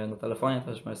 Na telefonie,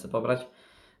 też możesz sobie pobrać.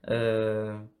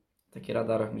 Taki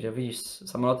radar, gdzie widzisz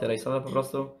samoloty rejsowe po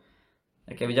prostu.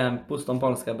 Jak ja widziałem pustą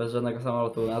Polskę bez żadnego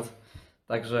samolotu u nas.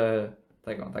 Także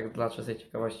tak dla czystej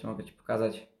ciekawości mogę Ci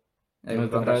pokazać, jak No to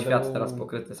wygląda prawda, świat bo- teraz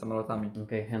pokryty samolotami.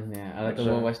 Okej, chętnie, ale to Także-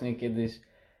 było właśnie kiedyś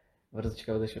bardzo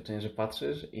ciekawe doświadczenie, że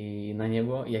patrzysz i na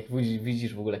niebo i jak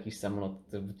widzisz w ogóle jakiś samolot,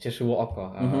 to cieszyło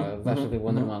oko, a zawsze to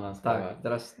była normalna sprawa. Tak,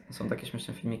 teraz są takie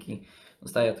śmieszne filmiki.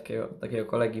 Dostaję takiego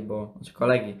kolegi, znaczy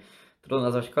kolegi, trudno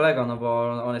nazwać kolegą, no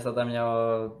bo on jest ode mnie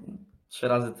o 3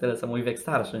 razy tyle, co mój wiek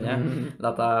starszy, nie?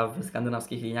 Lata w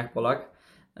skandynawskich liniach Polak.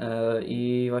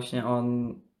 I właśnie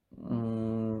on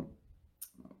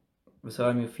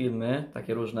wysyła mi filmy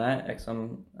takie różne, jak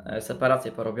są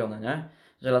separacje porobione, nie?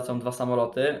 Że lecą 2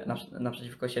 samoloty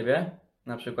naprzeciwko siebie,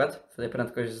 na przykład. Wtedy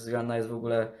prędkość względna jest w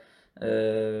ogóle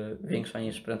większa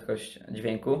niż prędkość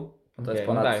dźwięku. To Okej, jest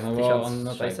no ponad tak, no bo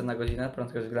 1600 tak. na godzinę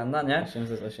prędkość względna, nie?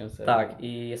 800. Tak,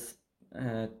 i jest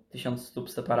 1000 stóp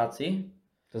separacji,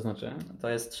 To znaczy? to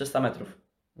jest 300 metrów.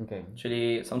 Okej.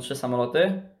 Czyli są 3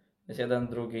 samoloty, jest jeden,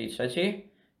 drugi i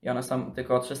trzeci i one są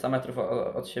tylko 300 metrów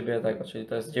od siebie tego, czyli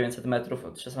to jest 900 metrów,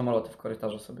 3 samoloty w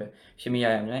korytarzu sobie się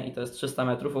mijają, nie? I to jest 300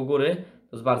 metrów u góry,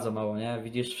 to jest bardzo mało, nie?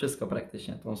 Widzisz wszystko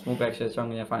praktycznie, tą smugę jak się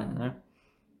ciągnie fajnie, nie?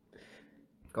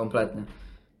 Kompletnie.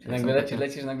 Czyli nagle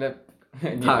lecisz, nagle...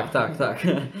 Nie ma. Tak.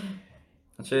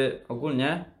 Znaczy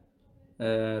ogólnie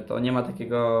to nie ma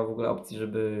takiego w ogóle opcji,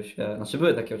 żeby się... Znaczy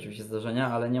były takie oczywiście zdarzenia,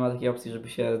 ale nie ma takiej opcji, żeby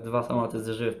się 2 samoloty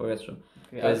zderzyły w powietrzu.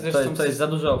 Okej, To ale jest, też to są jest, to jest za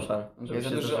duży obszar. żeby jest za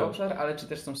się duży zderzyły. obszar, ale czy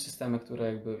też są systemy, które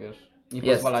jakby, wiesz, nie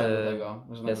Jest, pozwalają do tego,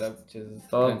 że nagle jest. cię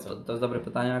To skręcą. jest dobre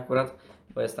pytanie akurat,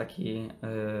 bo jest taki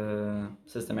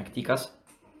system jak TICAS,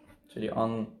 czyli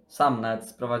on sam nawet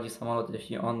sprowadzi samolot,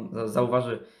 jeśli on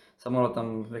zauważy samolot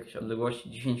tam w jakiejś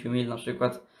odległości 10 mil na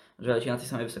przykład, że leci na tej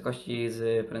samej wysokości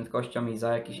z prędkością i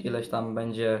za jakieś ileś tam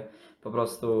będzie po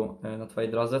prostu na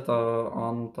Twojej drodze, to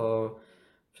on to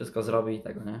wszystko zrobi i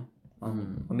tego, nie?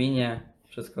 On ominie,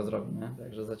 wszystko zrobi, nie?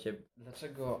 Także za Ciebie.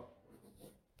 Dlaczego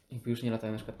jakby już nie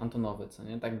latają na przykład Antonowy, co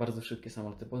nie? Tak bardzo szybkie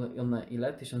samoloty, bo one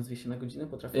ile? 1200 na godzinę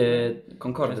potrafią?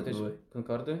 Concordy to prędkość- były.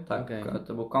 Concordy? Tak, Okej.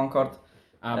 to był Concorde.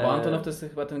 A, bo Antonow to jest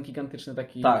chyba ten gigantyczny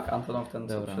taki... Tak, Antonow ten,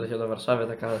 co Dobra. przyleciał do Warszawy,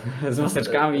 taka Z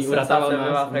maseczkami, sensacja uratował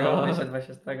była nas. tego, No. wyszedł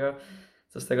się z tego,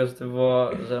 co z tego, że to było,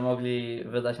 że mogli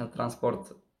wydać na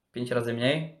transport 5 razy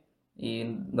mniej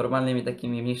i normalnymi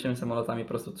takimi mniejszymi samolotami po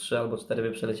prostu 3 albo 4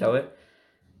 by przeleciały.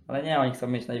 Ale nie, oni chcą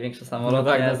mieć największy samolot,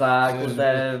 No tak, nie, no za przecież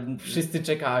kurde... Wszyscy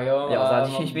czekają, Ja, za a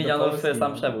 10 do milionów Polski,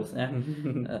 sam no. przewóz, nie?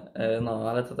 No,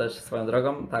 ale to też swoją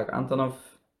drogą. Tak,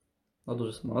 Antonow, no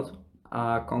duży samolot,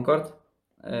 a Concorde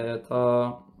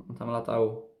to tam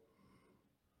latał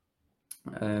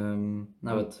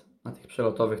nawet na tych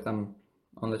przelotowych tam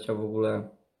on leciał w ogóle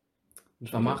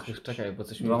Dwa machy, czekaj, bo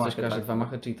coś mi Dwa coś machy, kojarzy. tak. 2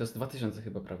 machy, czyli to jest 2000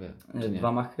 chyba prawie, czy nie?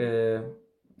 2 machy,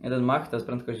 jeden mach to jest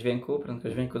prędkość dźwięku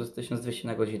to jest 1200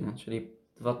 na godzinę, czyli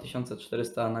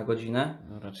 2400 na godzinę.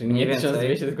 Dobra, czyli Mniej nie więcej.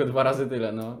 1200, tylko 2 razy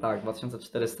tyle, no. Tak,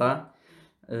 2400.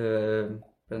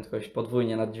 Prędkość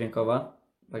podwójnie naddźwiękowa,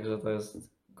 także to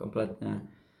jest kompletnie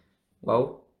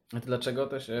wow. A to dlaczego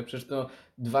to się, przecież to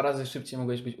 2 razy szybciej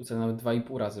mogłeś być ucen, nawet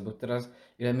 2,5 razy, bo teraz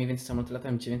ile mniej więcej samoloty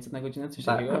latają? 900 na godzinę, coś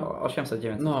Tak, takiego?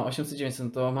 800-900. No, 800-900, no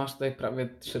to masz tutaj prawie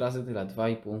 3 razy tyle,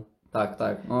 2,5. Tak,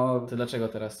 tak. No, To dlaczego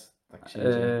teraz tak się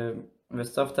dzieje? wiesz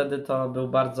co, wtedy to był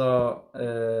bardzo...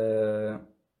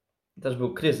 też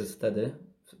był kryzys wtedy,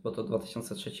 bo to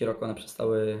 2003 rok one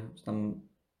przestały, czy tam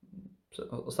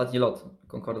ostatni lot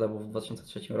Concorda był w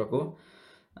 2003 roku.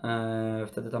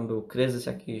 Wtedy tam był kryzys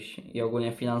jakiś i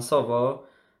ogólnie finansowo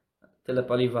tyle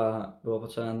paliwa było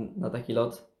potrzebne na taki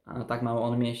lot, a tak mało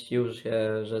on mieścił,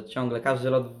 że ciągle każdy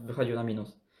lot wychodził na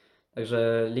minus.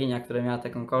 Także linia, która miała te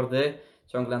Concordy,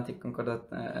 ciągle na tych Concordach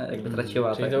jakby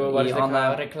traciła. Czyli tak, to była bardziej taka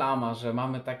one, reklama, że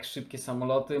mamy tak szybkie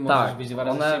samoloty, możesz tak, być 2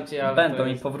 razy one szybciej, ale będą to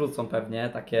i jest... powrócą pewnie,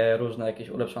 takie różne jakieś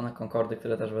ulepszone Concordy,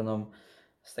 które też będą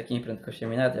z takimi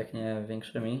prędkościami, nawet jak nie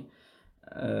większymi,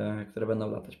 które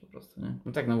będą latać po prostu, nie?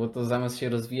 No tak, no bo to zamiast się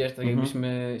rozwijać, tak Mhm.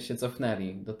 jakbyśmy się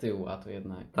cofnęli do tyłu, a to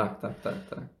jednak... Tak.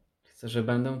 Chcę, że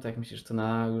będą, tak myślisz, to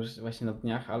na już właśnie na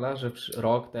dniach, ale że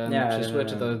rok ten Nie, przyszły, nie,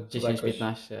 czy to nie.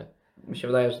 10-15? Mi się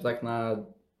wydaje, że tak na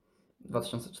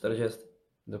 2040.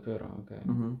 Dopiero, okej.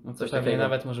 Mhm. No to Coś pewnie takiego.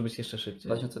 nawet może być jeszcze szybciej.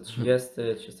 2030,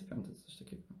 35, coś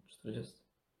takiego. 40.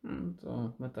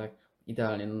 To my tak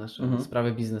idealnie na nasze Mhm.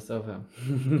 sprawy biznesowe.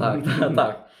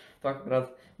 Tak. To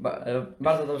akurat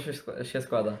bardzo dobrze się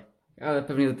składa. Ale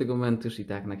pewnie do tego momentu już i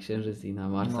tak na Księżyc i na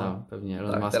Marsa No. pewnie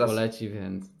Elon Tak, Musk teraz- poleci,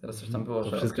 więc Teraz coś tam było, to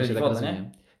że wszystko się odkryli tak wodę, nie?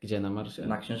 rozumie. Gdzie na Marsie?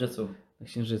 Na Księżycu. Na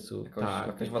Księżycu, tak.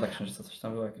 Jakaś woda Księżyca, coś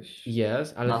tam było jakieś...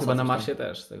 Jest, ale NASA chyba na coś tam. Marsie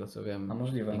też, z tego co wiem. A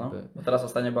możliwe, no. Jakby- Bo teraz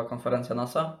ostatnio była konferencja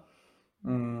NASA.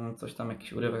 Coś tam,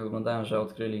 jakiś urywek oglądałem, że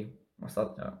odkryli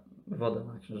ostatnio wodę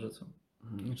na Księżycu.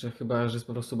 Znaczy chyba, że jest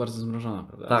po prostu bardzo zmrożona,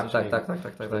 prawda? Tak, Coś tak,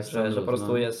 takiego. To jest że tam po lód, prostu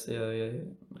no. jest,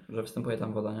 że występuje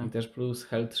tam woda, nie? I też plus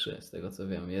Hell 3, z tego co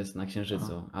wiem, jest na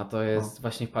Księżycu. A to jest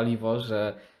właśnie paliwo,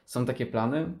 że są takie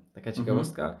plany, taka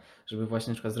ciekawostka, żeby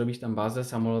właśnie na przykład zrobić tam bazę,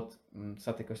 samolot,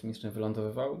 statek kosmiczny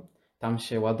wylądowywał, tam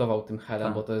się ładował tym helem,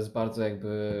 Tak. bo to jest bardzo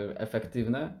jakby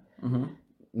efektywne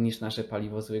niż nasze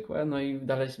paliwo zwykłe, no i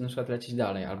dalej na przykład lecieć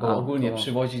dalej, albo A, ogólnie to-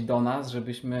 przywozić do nas,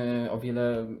 żebyśmy o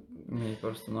wiele Mniej po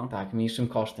prostu, no. tak, mniejszym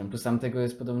kosztem. Plus tam tego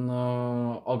jest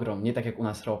podobno ogrom, nie tak jak u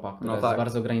nas ropa, która No jest tak.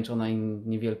 bardzo ograniczona i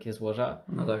niewielkie złoża,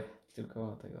 No tak.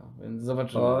 tylko tego, więc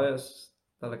zobaczymy. To jest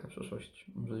daleka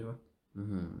przyszłość, możliwe.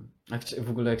 A w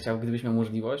ogóle gdybyś miał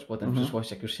możliwość, potem w Mhm.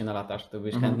 przyszłości, jak już się nalatasz, to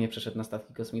byś Mhm. chętnie przeszedł na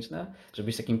statki kosmiczne,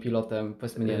 żebyś takim pilotem,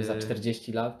 powiedzmy, nie wiem, za Yy.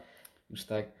 40 lat, już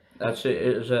tak.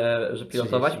 Znaczy, że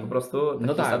pilotować 30. po prostu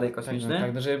taki statek kosmiczny?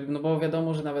 Tak, że, no bo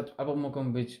wiadomo, że nawet albo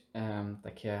mogą być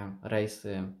takie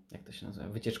rejsy, jak to się nazywa,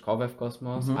 wycieczkowe w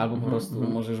kosmos, albo po prostu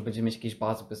może już będziemy mieć jakieś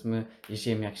bazy, powiedzmy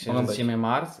Ziemia, Mogą Księżyc, być. Ziemia,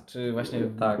 Mars, czy właśnie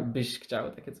Tak. byś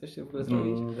chciał takie coś w ogóle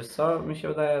zrobić? Wiesz co, mi się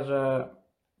wydaje, że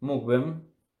mógłbym,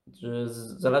 że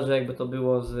zależy jakby to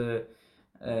było z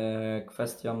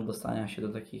kwestią dostania się do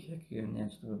takich, jak, nie wiem,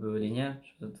 czy to by były linie,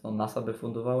 czy to NASA by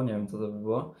fundowało, nie wiem co to by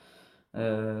było.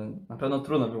 Na pewno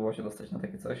trudno by było się dostać na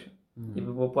takie coś i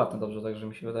by było płatne dobrze, także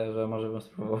mi się wydaje, że może bym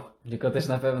spróbował. Tylko też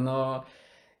na pewno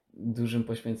dużym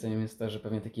poświęceniem jest to, że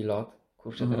pewnie taki lot,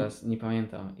 kurczę, teraz nie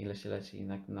pamiętam ile się leci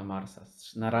na Marsa.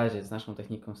 Na razie z naszą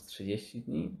techniką z 30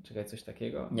 dni, czekaj, coś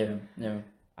takiego. Nie wiem.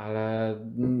 Ale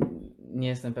nie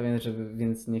jestem pewien,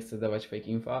 więc nie chcę dawać fake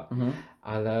info,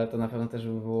 ale to na pewno też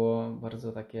by było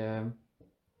bardzo takie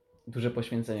duże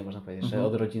poświęcenie, można powiedzieć, że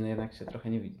od rodziny jednak się trochę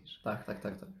nie widzisz. Tak.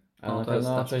 Ale No, na to jest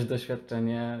pewno tak. coś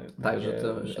doświadczenie, Tak, takie,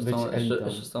 że być elitą.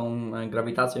 jeszcze z tą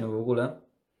grawitacją w ogóle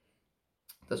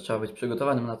też trzeba być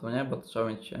przygotowanym na to, nie? Bo to trzeba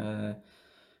mieć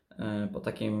po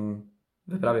takim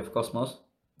wyprawie w kosmos,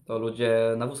 to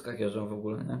ludzie na wózkach jeżdżą w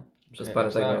ogóle, nie? Przez Okej, parę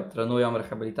aż tego tak? trenują,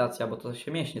 rehabilitacja, bo to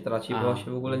się mięśnie traci, bo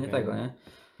się w ogóle nie okej. tego, nie?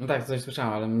 No tak, coś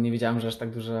słyszałem, ale nie wiedziałem, że aż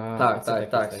tak duża Tak.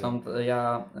 odsetek jest tego.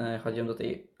 Ja chodziłem do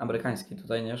tej amerykańskiej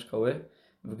tutaj, nie? Szkoły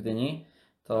w Gdyni.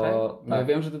 To Tak? No ja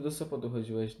wiem, że ty do Sopotu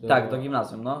chodziłeś. Tak, do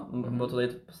gimnazjum, no. Bo tutaj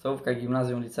podstawówka,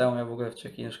 gimnazjum, liceum, ja w ogóle w 3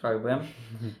 innych szkołach byłem.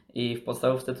 I w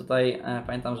podstawówce tutaj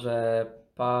pamiętam, że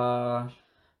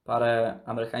parę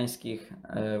amerykańskich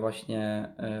właśnie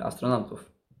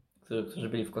astronautów, którzy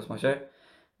byli w kosmosie,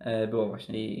 było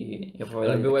właśnie i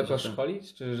opowiadali. Ale było takie jako rzeczy.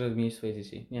 szkolić, czy że mieli swoje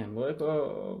dzieci? Nie, było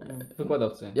jako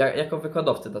wykładowcy. Jako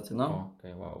wykładowcy tacy, no. O,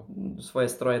 okej, wow. Swoje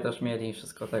stroje też mieli i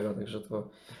wszystko tego, także to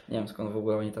nie wiem skąd w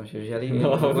ogóle oni tam się wzięli.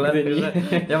 No, w ogóle, w Gdyni. że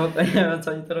ja w ogóle nie wiem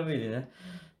co oni to robili, nie?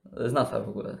 Z NASA w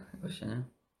ogóle właśnie, nie?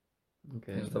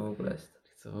 Okej. Że to w ogóle jest.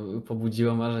 Co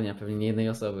pobudziło marzenia pewnie nie jednej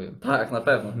osoby. Tak, na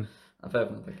pewno. Na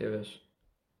pewno, takie wiesz.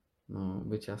 No,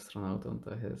 bycie astronautą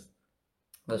to jest.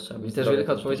 Też trzeba I być też zdrowy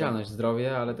wielka dużo. odpowiedzialność,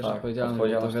 zdrowie, ale też Tak, odpowiedzialność, bo to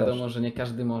odpowiedzialność wiadomo, też. że nie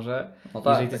każdy może. No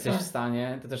tak, Jeżeli ty tak, jesteś tak. w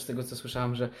stanie, to też z tego co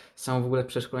słyszałem, że samo w ogóle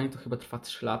przeszkolenie to chyba trwa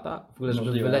 3 lata, w ogóle żeby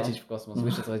Możliwe, wylecieć no. w kosmos,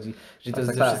 wiesz o co chodzi, że to Tak, jest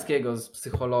tak, ze tak. wszystkiego, z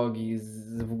psychologii,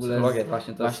 z w ogóle Psychologia z,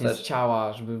 właśnie to właśnie jest z też.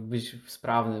 ciała, żeby być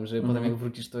sprawnym, żeby potem Mhm. jak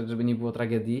wrócisz to żeby nie było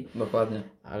tragedii, Dokładnie.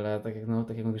 ale tak jak, no,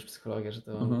 tak jak mówisz psychologia, że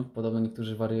to Mhm. podobno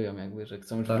niektórzy wariują jakby, że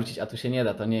chcą już Tak. wrócić, a tu się nie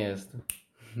da, to nie jest.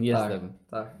 Jestem.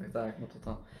 Tak. No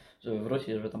to żeby wrócić,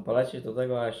 żeby tam polecieć do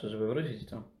tego, a jeszcze żeby wrócić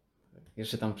to.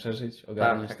 Jeszcze tam przeżyć, Tak,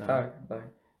 ogarnąć tak, tam. tak.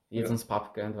 Jedząc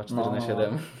papkę 2-4 No, na no.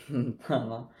 7.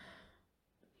 No.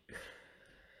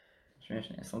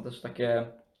 Śmiesznie. Są też takie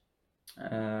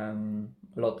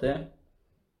loty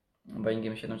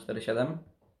Boeingiem 747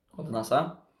 od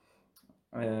NASA,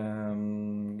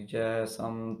 gdzie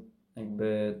są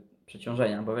jakby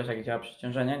przeciążenia, bo wiesz jak działa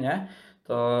przeciążenie, nie?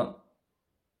 To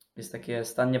jest takie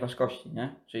stan nieważkości,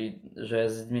 nie? Czyli, że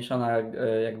jest zmniejszona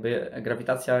jakby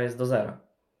grawitacja jest do zera.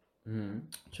 Mhm.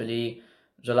 Czyli,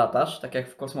 że latasz tak jak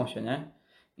w kosmosie, nie?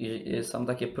 I są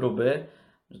takie próby,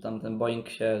 że tam ten Boeing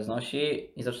się znosi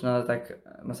i zaczyna tak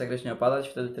masakrycznie opadać,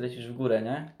 wtedy ty lecisz w górę,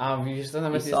 nie? A widzisz, to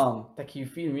nawet I jest są. taki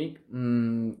filmik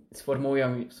z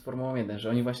Formułą 1, że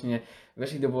oni właśnie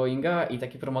weszli do Boeinga i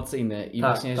taki promocyjny i Tak,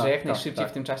 właśnie, tak, że jak tak, najszybciej tak.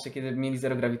 w tym czasie, kiedy mieli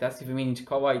zero grawitacji, wymienić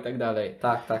koła i tak dalej.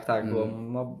 Tak, było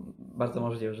no, bardzo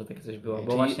możliwe, że takie coś było, bo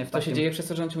Czyli właśnie to się dzieje przez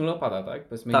to, że on ciągle opada, tak?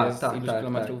 Powiedzmy Tak, jest tak, iluś tak,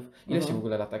 kilometrów. tak. Ile się Mhm. w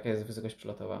ogóle lata? Jaka jest wysokość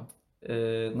przelotowa?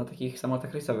 na takich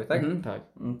samolotach rejsowych, tak? Mhm, tak.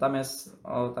 Tam jest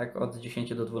tak od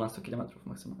 10 do 12 km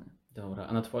maksymalnie. Dobra,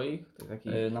 a na twoich? To taki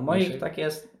Na moich mniejszy? tak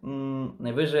jest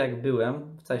najwyżej jak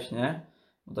byłem wcześniej,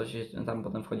 bo to się tam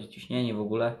potem wchodzi ciśnienie w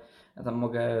ogóle. Ja tam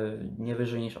mogę nie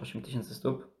wyżej niż 8000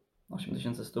 stóp.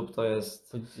 8000 stóp to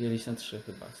jest. Podzielić na 3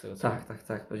 chyba, z tego co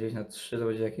Tak. Podzielić na 3 to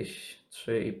będzie jakieś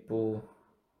 3,5.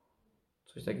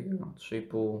 Coś takiego.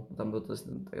 3,5. Tam bo to jest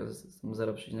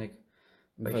 0,28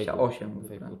 w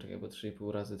ogóle. 2,5, czekaj, bo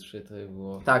 3,5 razy 3 to by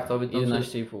było Tak, to by to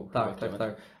 11,5.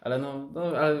 Tak. Ale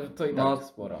ale to i tak No,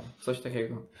 sporo. Coś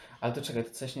takiego. Ale to czekaj, to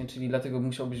wcześniej, czyli dlatego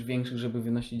musiał być większy, żeby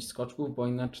wynosić skoczków, bo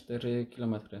oni na 4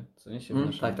 km, co nie się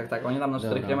wynoszą. Tak. Oni tam na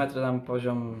 4 Dobra. km tam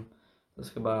poziom to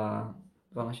jest chyba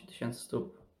 12 000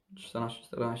 stóp.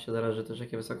 14, zależy też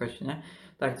jakie wysokości, nie?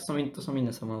 Tak, to są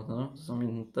inne samoloty, no. To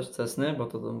są też Cessny, bo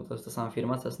to jest ta sama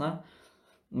firma Cessna,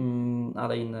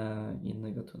 ale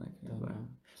inny gatunek. Dobra.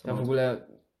 Ja w samolotów. ogóle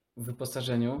w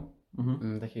wyposażeniu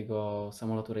Mhm. takiego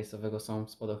samolotu rejsowego są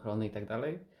spadochrony i tak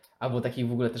dalej, albo takich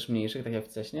w ogóle też mniejszych, tak jak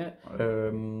wcześniej.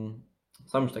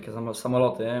 Są już takie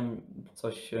samoloty,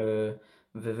 coś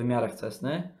w wymiarach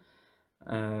Cessny,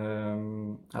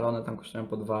 ale one tam kosztują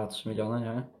po 2-3 miliony,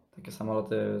 nie? Takie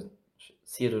samoloty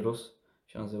Cirrus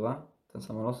się nazywa, ten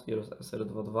samolot, Cirrus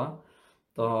SR-22,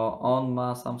 to on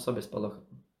ma sam w sobie spadochron.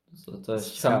 To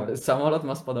jest ciekawe. Samolot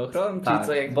ma spadochron? Tak, Czyli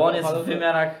co, jak bo on jest w opadł, to-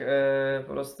 wymiarach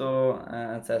po prostu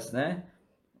Cessny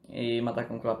i ma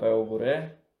taką klapę u góry,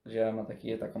 gdzie ma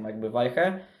taką jakby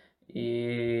wajchę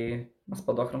i ma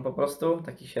spadochron po prostu,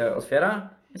 taki się otwiera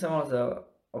i samolot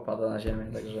opada na ziemię,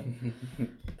 także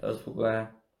to jest w ogóle...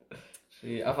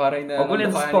 Czyli awaryjne Ogólnie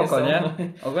to lądowanie spoko, są- nie?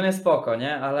 Ogólnie spoko,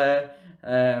 nie? Ale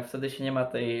wtedy się nie ma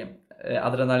tej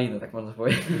adrenaliny, tak można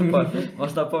powiedzieć,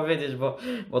 można powiedzieć,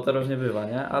 bo to różnie bywa,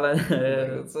 nie? Ale...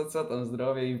 Co tam,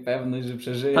 zdrowie i pewność, że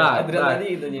przeżyjesz. Tak,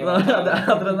 Adrenaliny nie no, ma.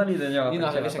 adrenaliny nie ma. Nie no,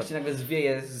 tak ale wiesz, działa, jak ci nagle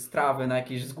zwieje z trawy na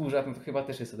jakieś wzgórza, no to chyba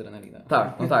też jest adrenalina.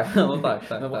 tak, tak. No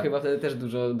bo tak. chyba wtedy też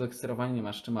dużo do sterowania nie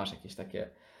masz, czy masz jakieś takie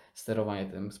sterowanie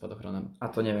tym spadochronem? A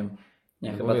to nie wiem.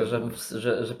 Nie, No chyba bo to, wiesz,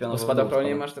 że Bo pionowo w spadochronie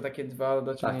spada. masz te takie dwa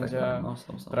dociągnięcia Tak, no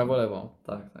są. prawo-lewo.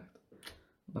 Tak.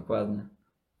 Dokładnie.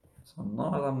 Są,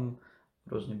 no ale tam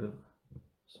różnie bywa.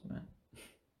 W sumie.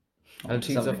 Ale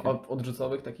czyli są co, takie-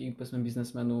 odrzucowych takich powiedzmy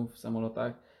biznesmenów w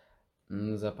samolotach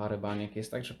za parę baniek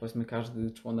jest tak, że powiedzmy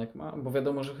każdy członek ma? Bo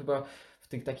wiadomo, że chyba w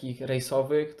tych takich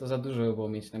rejsowych to za dużo by było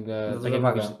mieć nagle, Za tak duża jak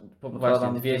waga. mówisz, No to właśnie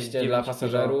tam 200 9 dla kilo.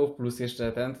 pasażerów plus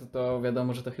jeszcze ten, to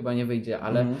wiadomo, że to chyba nie wyjdzie,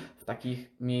 ale Mhm. w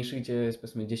takich mniejszych, gdzie jest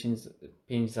powiedzmy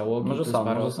 5 załogi, Może plus są,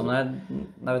 parę może są. osób.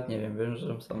 Nawet nie wiem, wiem,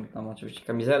 że są tam oczywiście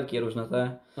kamizelki różne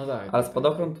te, No tak. ale tak,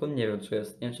 spadochron to nie wiem czy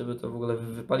jest. Nie wiem czy by to w ogóle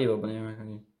wypaliło, bo nie wiem jak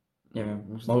oni... Nie wiem,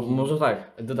 Może taki- może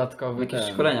tak. Dodatkowy Jakieś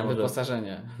ten, szkolenia może.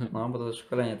 wyposażenie. No bo to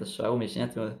szkolenie też trzeba umieć, nie?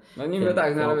 No niby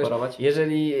tak, no ale wiesz, operować.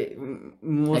 jeżeli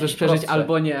możesz Jakieś przeżyć prostsze.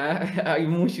 albo nie, a i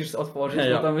musisz otworzyć,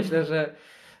 no to myślę, że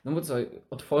No bo co,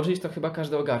 otworzyć to chyba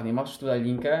każdy ogarnie. Masz tutaj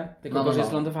linkę, tylko No, no, gorzej no.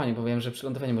 jest lądowanie, bo wiem, że przy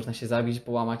lądowaniu można się zabić,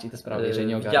 połamać i te sprawy, jeżeli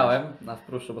nie ogarniesz. Widziałem na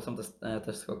Wpruszczu, bo są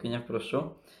też skoki, nie w Pruszczu.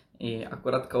 I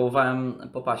akurat kołowałem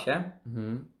po pasie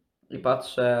Mhm. i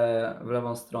patrzę w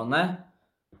lewą stronę.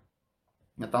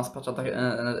 A tam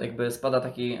jakby spada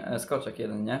taki skoczek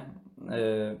jeden, nie?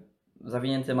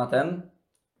 Zawinięty ma ten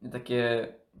i takie,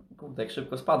 kurde, jak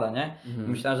szybko spada, nie? Mhm. I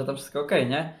myślałem, że tam wszystko okej,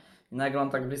 nie? I nagle on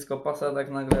tak blisko pasa,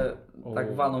 tak nagle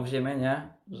tak walnął w ziemię, nie?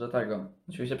 Że tego.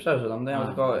 Oczywiście przeżył, tam miał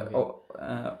tylko okej.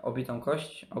 obitą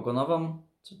kość ogonową,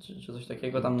 czy coś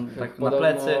takiego tam tak na Podobno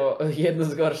plecy. jedno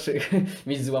z gorszych,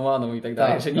 mieć złamaną i tak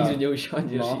dalej, Tak, że tak. nigdzie nie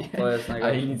usiądziesz, No, to jest a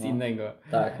najgorsze. i nic no. innego.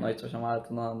 Tak, no i coś tam, ale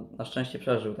to na szczęście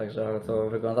przeżył, także ale to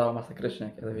wyglądało masakrycznie,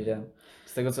 jak ja to widziałem.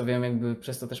 Z tego co wiem, jakby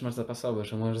przez to też masz zapasowy,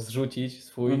 że możesz zrzucić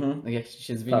swój, Mhm. jak ci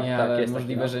się zwinie, Tak, ale jest taki,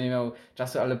 możliwe, no. że nie miał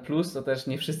czasu, ale plus to też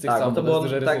nie wszyscy Tak, chcą, bo to bo było jest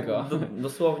duże tak ryzyko.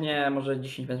 dosłownie może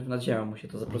 10 metrów nad ziemią mu się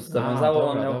to po prostu A, zawiązało,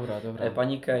 dobra, on miał dobra.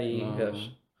 panikę i No.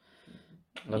 wiesz.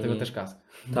 Dlatego I- też kask.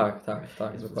 Tak,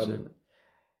 Jest dokładnie. potrzebny.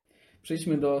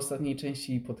 Przejdźmy do ostatniej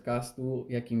części podcastu,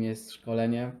 jakim jest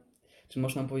szkolenie. Czy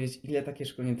można powiedzieć, ile takie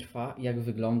szkolenie trwa, jak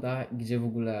wygląda i gdzie w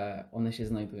ogóle one się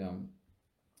znajdują?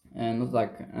 No to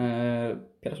tak,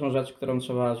 pierwszą rzecz, którą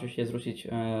trzeba oczywiście zwrócić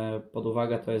pod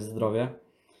uwagę, to jest zdrowie,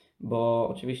 bo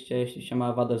oczywiście jeśli się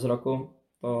ma wadę wzroku,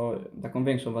 to taką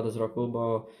większą wadę wzroku,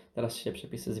 bo teraz się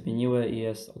przepisy zmieniły i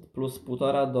jest od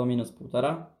 +1,5 do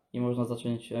 -1,5 i można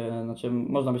zacząć, znaczy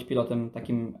można być pilotem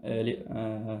takim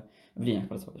w liniach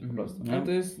pracować po prostu, nie? Ale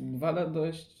to jest wada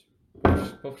dość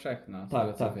powszechna, z Tak,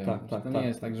 tego co tak, wiem. tak, Że tak, to tak. nie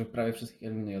jest tak, że prawie wszystkich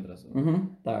eliminuje od razu.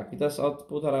 Tak, i to jest od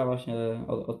 1,5 właśnie,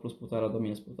 od +1,5 do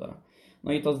 -1,5.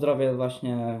 No i to zdrowie jest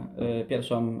właśnie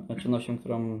pierwszą czynnością,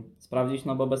 którą sprawdzić,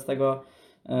 no bo bez tego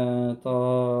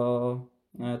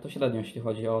to średnio, jeśli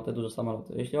chodzi o te duże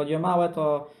samoloty. Jeśli chodzi o małe,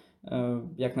 to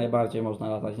jak najbardziej można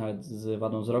latać nawet z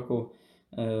wadą wzroku,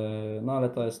 no ale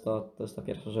to jest ta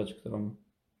pierwsza rzecz, którą...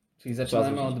 Czyli zaczynamy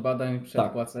zwrócić. od badań przed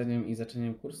Tak. płaceniem i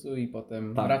zaczeniem kursu i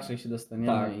potem Tak. raczej się dostaniemy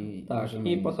Tak, i tak. możemy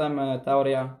I iść. potem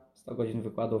teoria, 100 godzin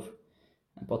wykładów.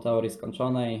 Po teorii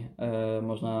skończonej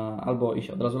można albo iść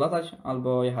od razu latać,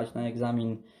 albo jechać na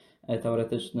egzamin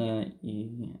teoretyczny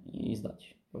i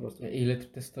zdać po prostu. Ile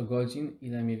te 100 godzin,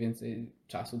 ile mniej więcej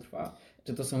czasu trwa?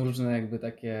 Czy to są różne jakby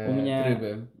takie U mnie-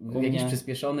 tryby? u Jakiś mnie-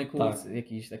 przyspieszony kurs, tak.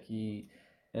 jakiś taki...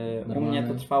 U mnie Normalny?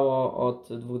 to trwało od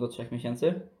 2 do 3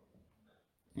 miesięcy.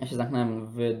 Ja się zamknąłem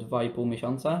w 2,5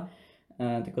 miesiąca,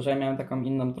 tylko że ja miałem taką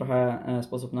inną trochę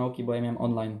sposób nauki, bo ja miałem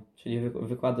online, czyli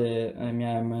wykłady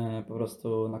miałem po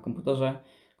prostu na komputerze,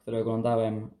 które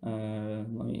oglądałem,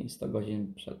 no i 100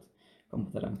 godzin przed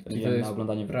komputerem Czyli to spędziłem na jest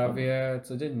oglądanie wykładów. prawie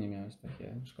codziennie miałeś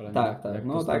takie szkolenie? Tak, tak, Jak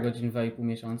no to 100 tak. godzin, 2,5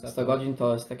 miesiąca? 100 godzin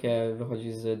to jest takie,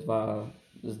 wychodzi z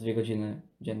 2 godziny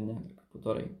dziennie, tak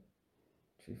półtorej.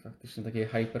 Czyli faktycznie takie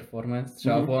high performance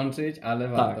trzeba Mhm. włączyć, ale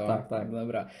warto. tak.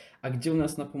 Dobra. A gdzie u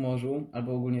nas na Pomorzu,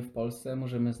 albo ogólnie w Polsce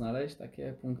możemy znaleźć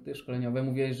takie punkty szkoleniowe?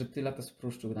 Mówiłeś, że ty latasz w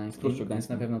Pruszczu Gdańskim, W Pruszczu więc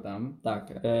Gdańskim. na pewno tam.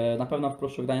 Tak, na pewno w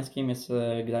Pruszczu Gdańskim jest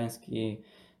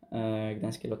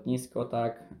gdańskie lotnisko,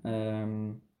 tak.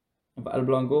 W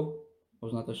Elblągu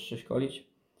można też się szkolić.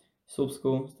 W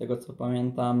Słupsku, z tego co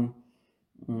pamiętam.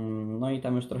 No i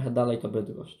tam już trochę dalej to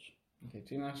Bydgoszcz. Okay,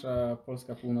 czyli nasza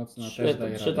Polska Północna też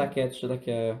daje Trzy radę.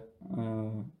 takie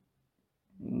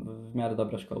w miarę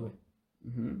dobre szkoły.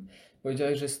 Mhm.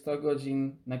 Powiedziałeś, że 100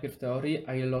 godzin najpierw teorii,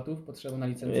 a ile lotów potrzeba na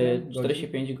licencję? Godzin?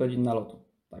 45 godzin na lotu.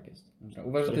 Tak jest. Dobra.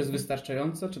 Uważasz, że to jest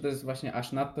wystarczająco, czy to jest właśnie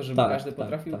aż nadto, żeby Tak, każdy tak,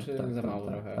 potrafił, tak, czy tak, za tak, mało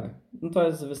tak, trochę? tak. No to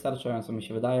jest wystarczająco mi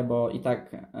się wydaje, bo i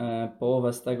tak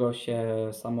połowę z tego się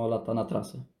samo lata na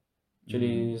trasy.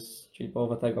 Czyli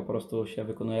połowę tego po prostu się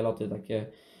wykonuje loty takie,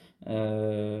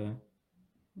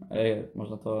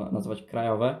 można to nazwać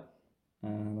krajowe,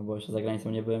 no bo jeszcze za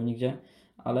granicą nie byłem nigdzie,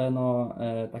 ale no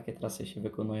takie trasy się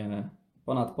wykonuje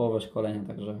ponad połowę szkolenia,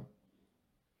 także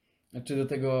Czy do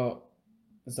tego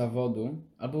zawodu,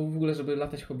 albo w ogóle, żeby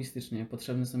latać hobbystycznie,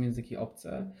 potrzebne są języki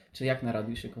obce? Czy jak na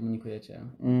radiu się komunikujecie?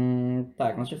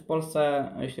 tak, znaczy w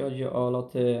Polsce, jeśli chodzi o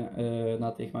loty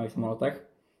na tych małych samolotach,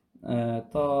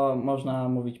 to można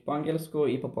mówić po angielsku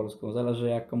i po polsku, zależy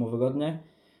jak komu wygodnie,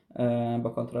 bo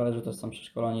kontrolerzy też są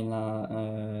przeszkoleni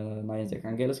na język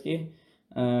angielski,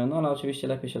 no ale oczywiście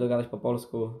lepiej się dogadać po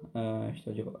polsku,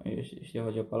 jeśli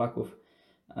chodzi o Polaków,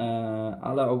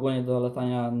 ale ogólnie do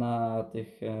latania na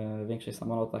tych większych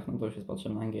samolotach, no to już jest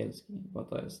potrzebny angielski, bo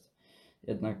to jest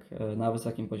jednak na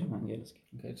wysokim poziomie angielski.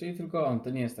 Okay, czyli tylko on, to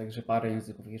nie jest tak, że parę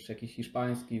języków, jeszcze jakiś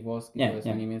hiszpański, włoski, Nie,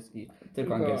 powiedzmy nie. niemiecki,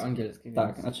 Tylko angielski. więc...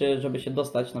 Tak, znaczy żeby się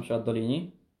dostać na przykład do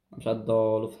linii, na przykład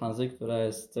do Lufthansy, która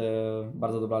jest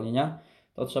bardzo dobra linia,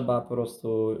 to trzeba po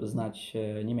prostu znać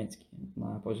niemiecki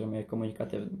na poziomie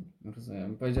komunikatywnym.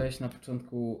 Rozumiem. Powiedziałeś na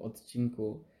początku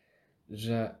odcinku,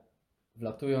 że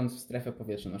wlatując w strefę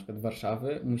powietrzną, na przykład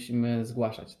Warszawy, musimy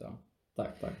zgłaszać to.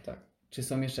 Tak, tak, tak. Czy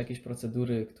są jeszcze jakieś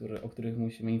procedury, o których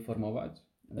musimy informować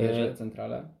wieżę,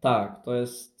 centralę? Tak, to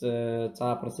jest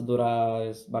cała procedura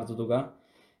jest bardzo długa,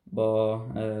 bo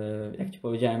jak Ci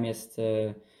powiedziałem, jest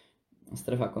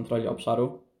strefa kontroli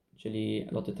obszaru, czyli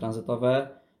loty tranzytowe,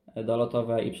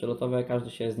 dolotowe i przelotowe, każdy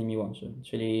się z nimi łączy.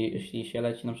 Czyli jeśli się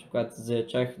leci na przykład z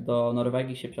Czech do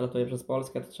Norwegii, się przelatuje przez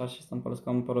Polskę, to trzeba się z tą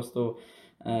Polską po prostu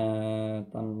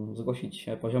tam zgłosić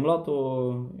poziom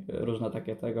lotu, różne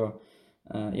takie tego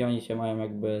i oni Cię mają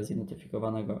jakby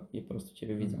zidentyfikowanego i po prostu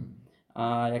Ciebie widzą.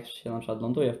 A jak się na przykład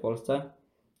ląduje w Polsce,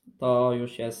 to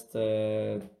już jest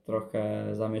trochę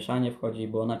zamieszanie wchodzi,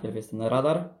 bo najpierw jest ten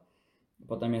radar,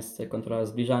 potem jest kontrola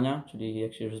zbliżania, czyli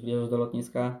jak się już zbliżasz do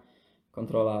lotniska,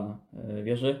 kontrola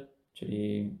wieży,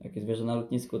 czyli jak jest wieża na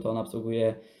lotnisku, to ona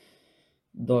obsługuje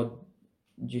do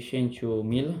 10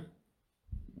 mil,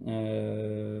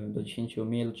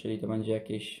 czyli to będzie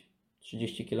jakieś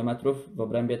 30 km w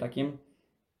obrębie takim.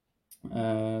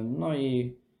 No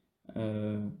i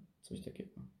coś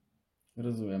takiego.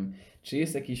 Rozumiem. Czy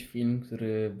jest jakiś film,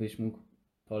 który byś mógł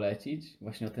polecić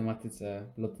właśnie o tematyce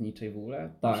lotniczej w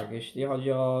ogóle? Tak, jeśli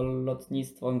chodzi o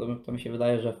lotnictwo, to mi się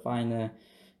wydaje, że fajny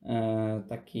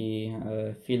taki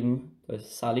film to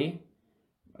jest Sully,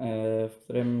 w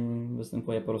którym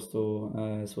występuje po prostu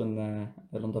słynne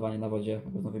lądowanie na wodzie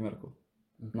w Nowym Jorku,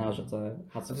 na rzece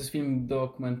A to Hudson. jest film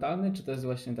dokumentalny, czy to jest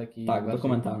właśnie taki... Tak, bardziej-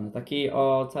 dokumentalny. Taki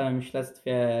o całym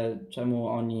śledztwie, czemu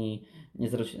oni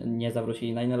nie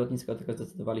zawrócili na inne lotnisko, tylko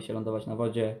zdecydowali się lądować na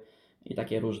wodzie i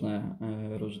takie różne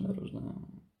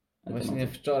Właśnie tematy.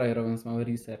 wczoraj, robiąc mały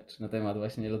research na temat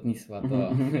właśnie lotnictwa,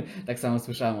 to tak samo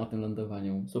słyszałem o tym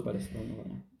lądowaniu. Super jest to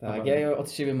lądowanie. Tak, Naprawdę. ja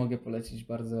od siebie mogę polecić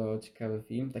bardzo ciekawy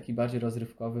film, taki bardziej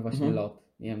rozrywkowy, właśnie Lot.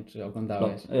 Nie wiem, czy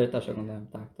oglądałeś. Też oglądałem,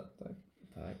 tak.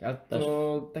 Tak, a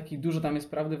to taki dużo tam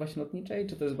jest prawdy właśnie lotniczej,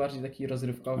 czy to jest bardziej taki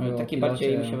rozrywkowy? Taki o pilocie?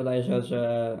 bardziej mi się wydaje,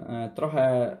 że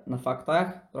trochę na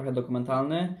faktach, trochę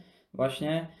dokumentalny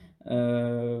właśnie.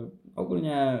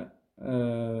 Ogólnie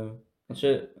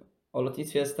znaczy o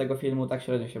lotnictwie z tego filmu tak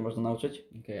średnio się można nauczyć.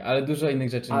 Okej, ale dużo innych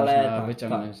rzeczy Ale można tak,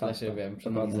 wyciągnąć tak, dla tak, siebie, tak,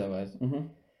 przeanalizować.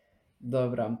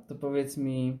 Dobra, to powiedz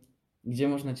mi, gdzie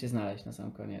można Cię znaleźć na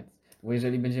sam koniec? Bo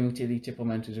jeżeli będziemy chcieli Cię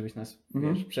pomęczyć, żebyś nas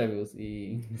wiesz, przewiózł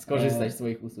i skorzystać z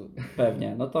Twoich usług.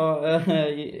 Pewnie, no to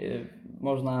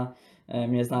można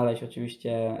mnie znaleźć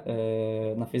oczywiście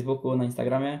na Facebooku, na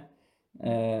Instagramie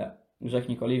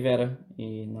Grzechnik Oliwier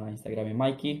i na Instagramie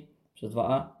Majki przez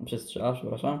 3A,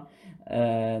 przepraszam.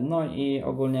 No i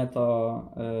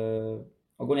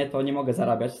ogólnie to nie mogę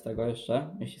zarabiać z tego jeszcze.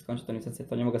 Jeśli skończę tę licencję,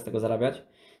 to nie mogę z tego zarabiać.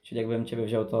 Czyli jakbym Ciebie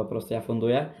wziął, to po prostu ja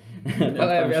funduję.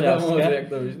 Ale Tą wiadomo, przejażdżkę. że jak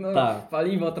to być, no Tak.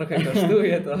 paliwo trochę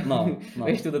kosztuje, to No.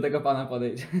 weź tu do tego pana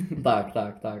podejdź.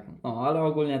 Tak. No, ale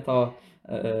ogólnie to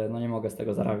no nie mogę z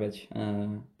tego zarabiać.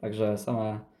 Także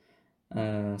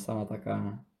sama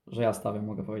taka, że ja stawiam,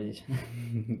 mogę powiedzieć.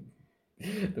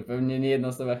 To pewnie nie jedna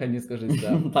osoba chętnie skorzysta.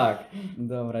 Tak,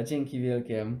 Dobra, dzięki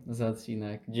wielkie za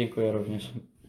odcinek. dziękuję również.